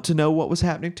want to know what was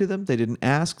happening to them. They didn't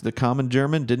ask. The common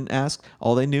German didn't ask.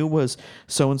 All they knew was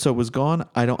so-and-so was gone.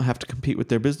 I don't have to compete with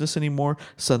their business anymore.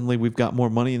 Suddenly we've got more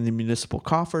money in the municipal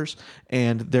coffers,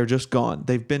 and they're just gone.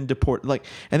 They've been deported.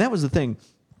 And that was the thing.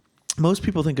 Most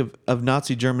people think of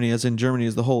Nazi Germany, as in Germany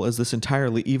as the whole, as this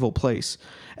entirely evil place.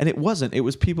 And it wasn't. It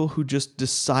was people who just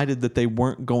decided that they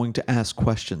weren't going to ask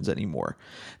questions anymore.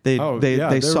 They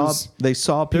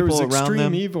saw people around them.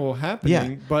 Extreme evil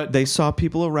happening, but they saw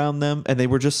people around them and they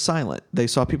were just silent. They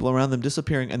saw people around them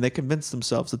disappearing and they convinced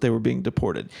themselves that they were being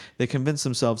deported. They convinced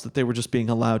themselves that they were just being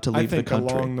allowed to leave the country. I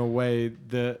think along the way,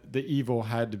 the evil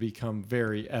had to become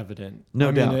very evident.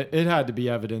 No doubt. It had to be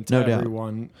evident to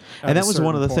everyone. And that was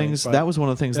one of the things. That was one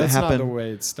of the things that happened. That's not the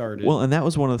way it started. Well, and that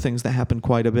was one of the things that happened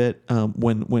quite a bit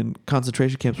when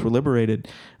concentration camps were liberated.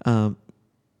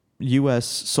 U.S.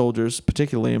 soldiers,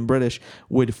 particularly and British,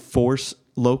 would force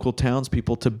local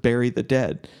townspeople to bury the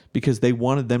dead because they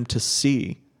wanted them to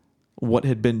see what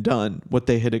had been done, what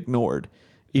they had ignored,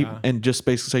 and just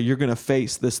basically say, you're going to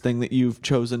face this thing that you've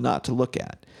chosen not to look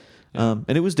at. And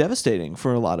it was devastating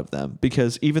for a lot of them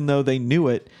because even though they knew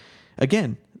it,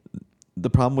 again, the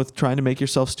problem with trying to make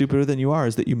yourself stupider than you are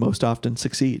is that you most often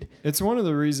succeed. It's one of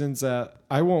the reasons that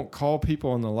I won't call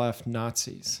people on the left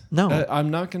Nazis. No. I'm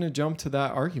not going to jump to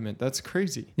that argument. That's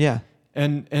crazy. Yeah.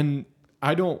 And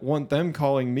I don't want them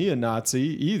calling me a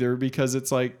Nazi either because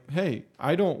it's like, hey,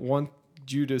 I don't want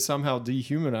you to somehow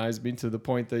dehumanize me to the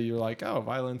point that you're like, oh,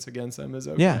 violence against them is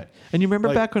okay. Yeah. And you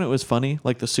remember back when it was funny,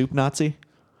 like the soup Nazi?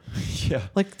 Yeah.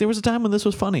 Like there was a time when this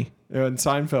was funny. And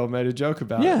Seinfeld made a joke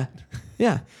about it.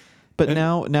 Yeah. But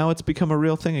now it's become a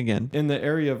real thing again. In the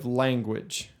area of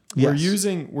language, yes.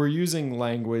 we're using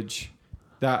language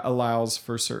that allows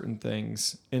for certain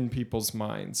things in people's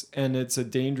minds. And it's a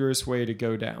dangerous way to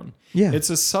go down. Yeah. It's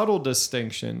a subtle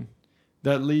distinction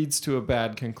that leads to a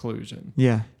bad conclusion.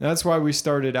 Yeah. That's why we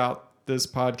started out this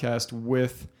podcast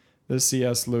with the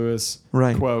C.S. Lewis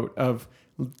Right. quote of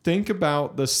think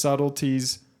about the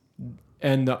subtleties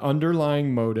and the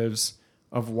underlying motives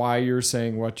of why you're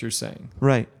saying what you're saying.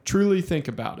 Right. Truly think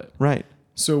about it. Right.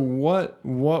 So what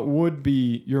would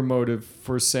be your motive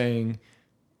for saying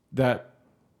that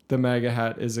the MAGA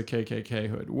hat is a KKK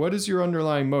hood? What is your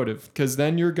underlying motive? Because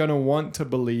then you're going to want to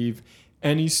believe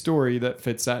any story that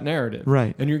fits that narrative.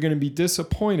 Right. And you're going to be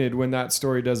disappointed when that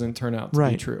story doesn't turn out to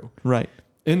be true. Right.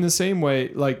 In the same way,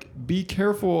 like, be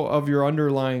careful of your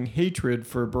underlying hatred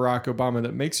for Barack Obama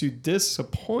that makes you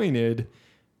disappointed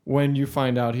when you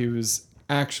find out he was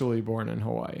actually born in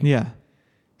Hawaii. Yeah.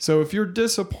 So if you're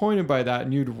disappointed by that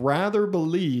and you'd rather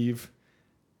believe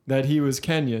that he was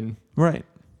Kenyan, Right.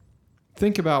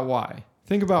 think about why.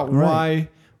 Think about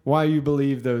why you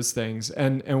believe those things.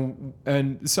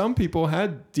 And some people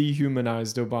had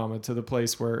dehumanized Obama to the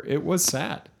place where it was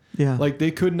sad. Yeah. Like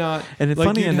they could not. And like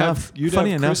funny enough, you'd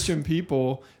have Christian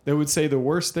people that would say the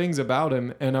worst things about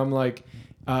him, and I'm like,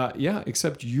 yeah,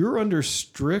 except you're under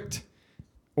strict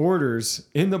orders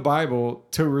in the Bible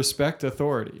to respect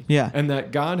authority. Yeah. And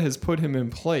that God has put him in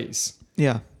place.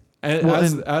 Yeah.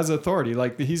 As authority.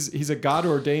 Like he's a God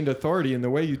ordained authority, and the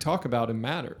way you talk about him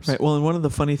matters. Right. Well, and one of the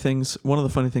funny things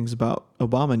about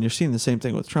Obama, and you're seeing the same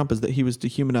thing with Trump, is that he was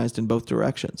dehumanized in both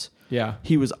directions. Yeah.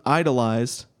 He was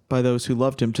idolized by those who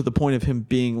loved him to the point of him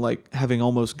being like having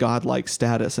almost godlike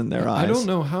status in their eyes. I don't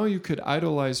know how you could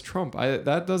idolize Trump.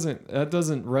 That doesn't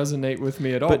resonate with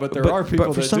me at all. But there are people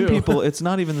that do. But for some people, it's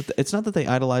not even that. It's not that they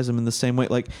idolize him in the same way.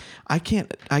 Like I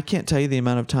can't tell you the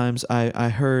amount of times I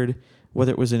heard,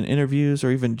 whether it was in interviews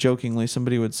or even jokingly,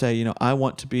 somebody would say, you know, I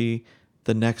want to be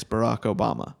the next Barack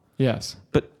Obama. Yes.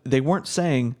 But they weren't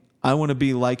saying, I want to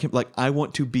be like him. Like I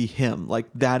want to be him. Like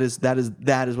that is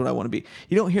what I want to be.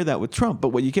 You don't hear that with Trump, but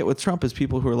what you get with Trump is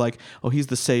people who are like, oh, he's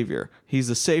the savior. He's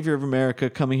the savior of America,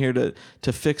 coming here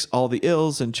to fix all the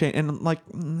ills and change. And I'm like,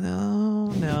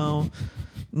 no.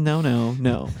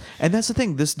 And that's the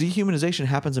thing. This dehumanization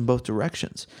happens in both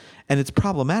directions, and it's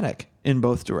problematic in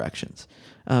both directions,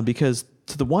 because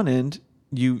to the one end,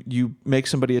 you make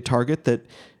somebody a target that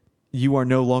you are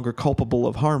no longer culpable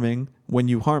of harming when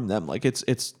you harm them. Like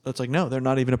it's like, no, they're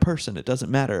not even a person. It doesn't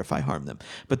matter if I harm them.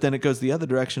 But then it goes the other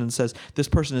direction and says, this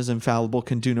person is infallible,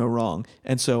 can do no wrong.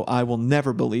 And so I will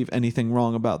never believe anything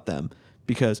wrong about them.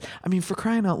 Because, I mean, for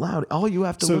crying out loud, all you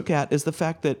have to look at is the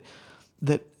fact that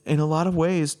in a lot of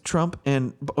ways, Trump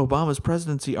and Obama's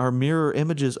presidency are mirror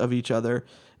images of each other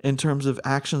in terms of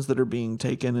actions that are being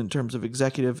taken, in terms of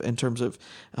executive, in terms of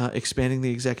expanding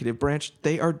the executive branch.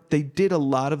 They did a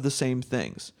lot of the same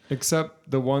things. Except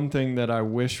the one thing that I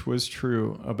wish was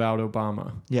true about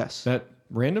Obama. Yes. That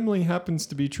randomly happens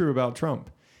to be true about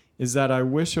Trump, is that I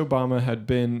wish Obama had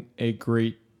been a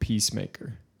great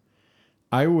peacemaker.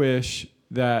 I wish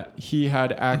that he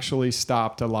had actually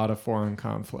stopped a lot of foreign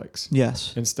conflicts.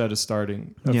 Yes. Instead of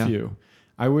starting a few.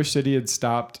 I wish that he had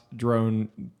stopped drone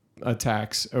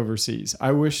attacks overseas.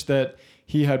 I wish that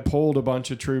he had pulled a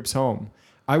bunch of troops home.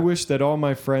 I wish that all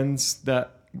my friends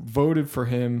that voted for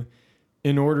him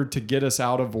in order to get us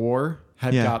out of war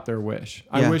had got their wish.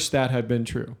 I wish that had been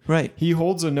true. Right. He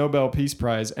holds a Nobel Peace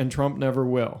Prize, and Trump never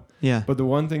will. Yeah. But the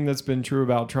one thing that's been true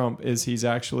about Trump is he's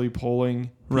actually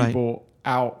pulling people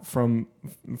out from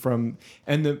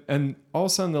and all of a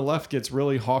sudden the left gets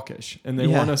really hawkish, and they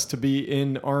want us to be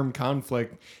in armed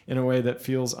conflict in a way that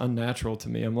feels unnatural to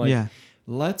me. I'm like,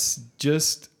 let's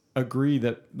just agree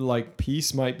that like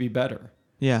peace might be better.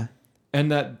 Yeah.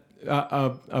 And that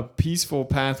a peaceful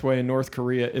pathway in North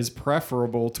Korea is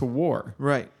preferable to war.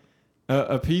 Right.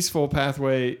 A peaceful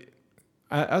pathway.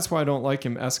 That's why I don't like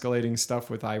him escalating stuff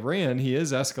with Iran. He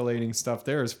is escalating stuff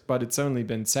there, but it's only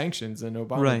been sanctions, and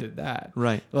Obama did that.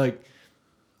 Right. Like,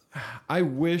 I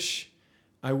wish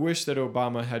that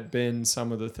Obama had been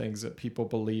some of the things that people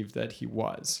believed that he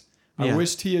was. I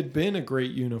wished he had been a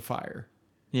great unifier.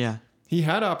 Yeah. He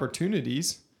had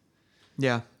opportunities.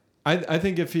 Yeah. I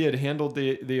think if he had handled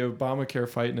the Obamacare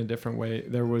fight in a different way,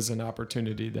 there was an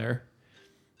opportunity there.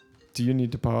 Do you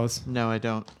need to pause? No, I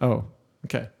don't. Oh,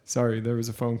 okay. Sorry, there was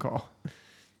a phone call.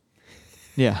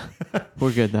 Yeah.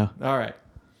 We're good, though. All right.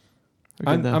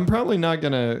 I'm probably not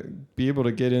going to be able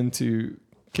to get into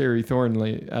Kerry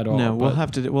Thornley at all. No, we'll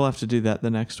have to do that the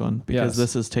next one, because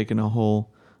this has taken a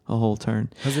whole whole turn.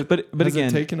 Has it, but has again,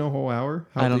 it taken a whole hour?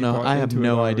 I don't know. I have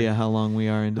no idea how long we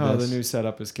are into this. The new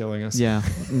setup is killing us. Yeah,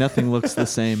 nothing looks the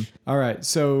same. All right,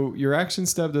 so your action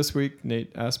step this week,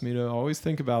 Nate asked me to always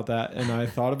think about that, and I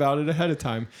thought about it ahead of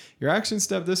time. Your action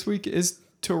step this week is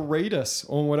to rate us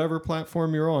on whatever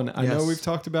platform you're on. I know we've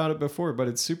talked about it before, but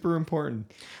it's super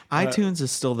important. iTunes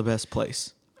is still the best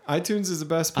place. iTunes is the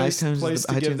best place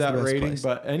to give that rating,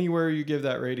 but anywhere you give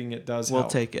that rating, it does help. We'll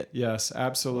take it. Yes,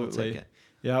 absolutely. We'll take it.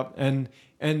 Yep.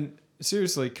 And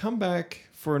seriously, come back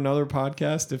for another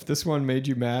podcast. If this one made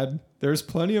you mad, there's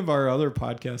plenty of our other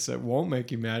podcasts that won't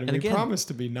make you mad, and we promise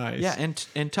to be nice. Yeah,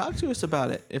 and talk to us about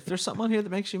it. If there's something on here that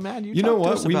makes you mad, you know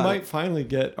what? We might finally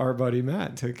get our buddy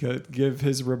Matt to give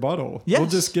his rebuttal. Yes. We'll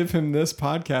just give him this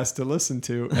podcast to listen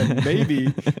to, and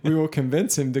maybe we will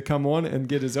convince him to come on and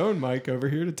get his own mic over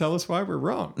here to tell us why we're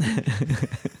wrong.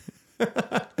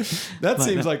 That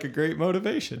seems like a great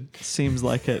motivation. Seems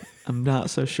like it. I'm not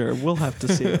so sure. We'll have to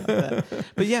see about that.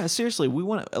 But yeah, seriously, we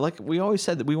want, like we always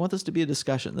said, that we want this to be a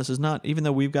discussion. This is not, even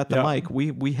though we've got the mic,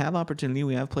 we have opportunity,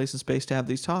 we have place and space to have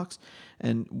these talks.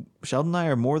 And Sheldon and I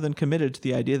are more than committed to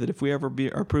the idea that if we ever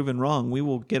are proven wrong, we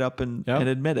will get up and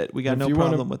admit it. We got no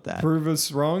problem with that. Prove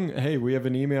us wrong. Hey, we have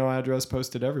an email address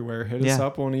posted everywhere. Hit us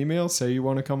up on email. Say you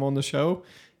want to come on the show,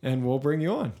 and we'll bring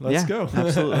you on. Let's go.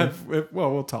 Absolutely.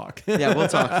 Well, we'll talk. Yeah, we'll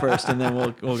talk first, and then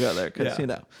we'll go there. Cause, you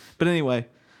know. But anyway,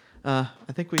 I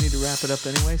think we need to wrap it up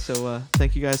anyway. So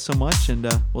thank you guys so much, and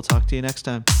we'll talk to you next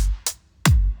time.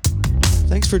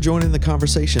 Thanks for joining the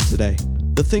conversation today.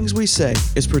 The Things We Say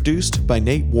is produced by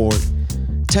Nate Ward.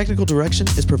 Technical direction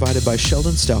is provided by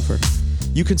Sheldon Stauffer.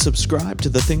 You can subscribe to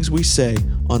The Things We Say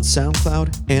on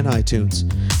SoundCloud and iTunes.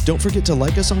 Don't forget to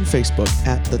like us on Facebook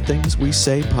at The Things We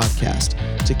Say Podcast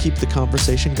to keep the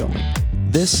conversation going.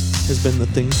 This has been The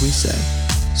Things We Say.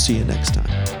 See you next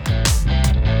time.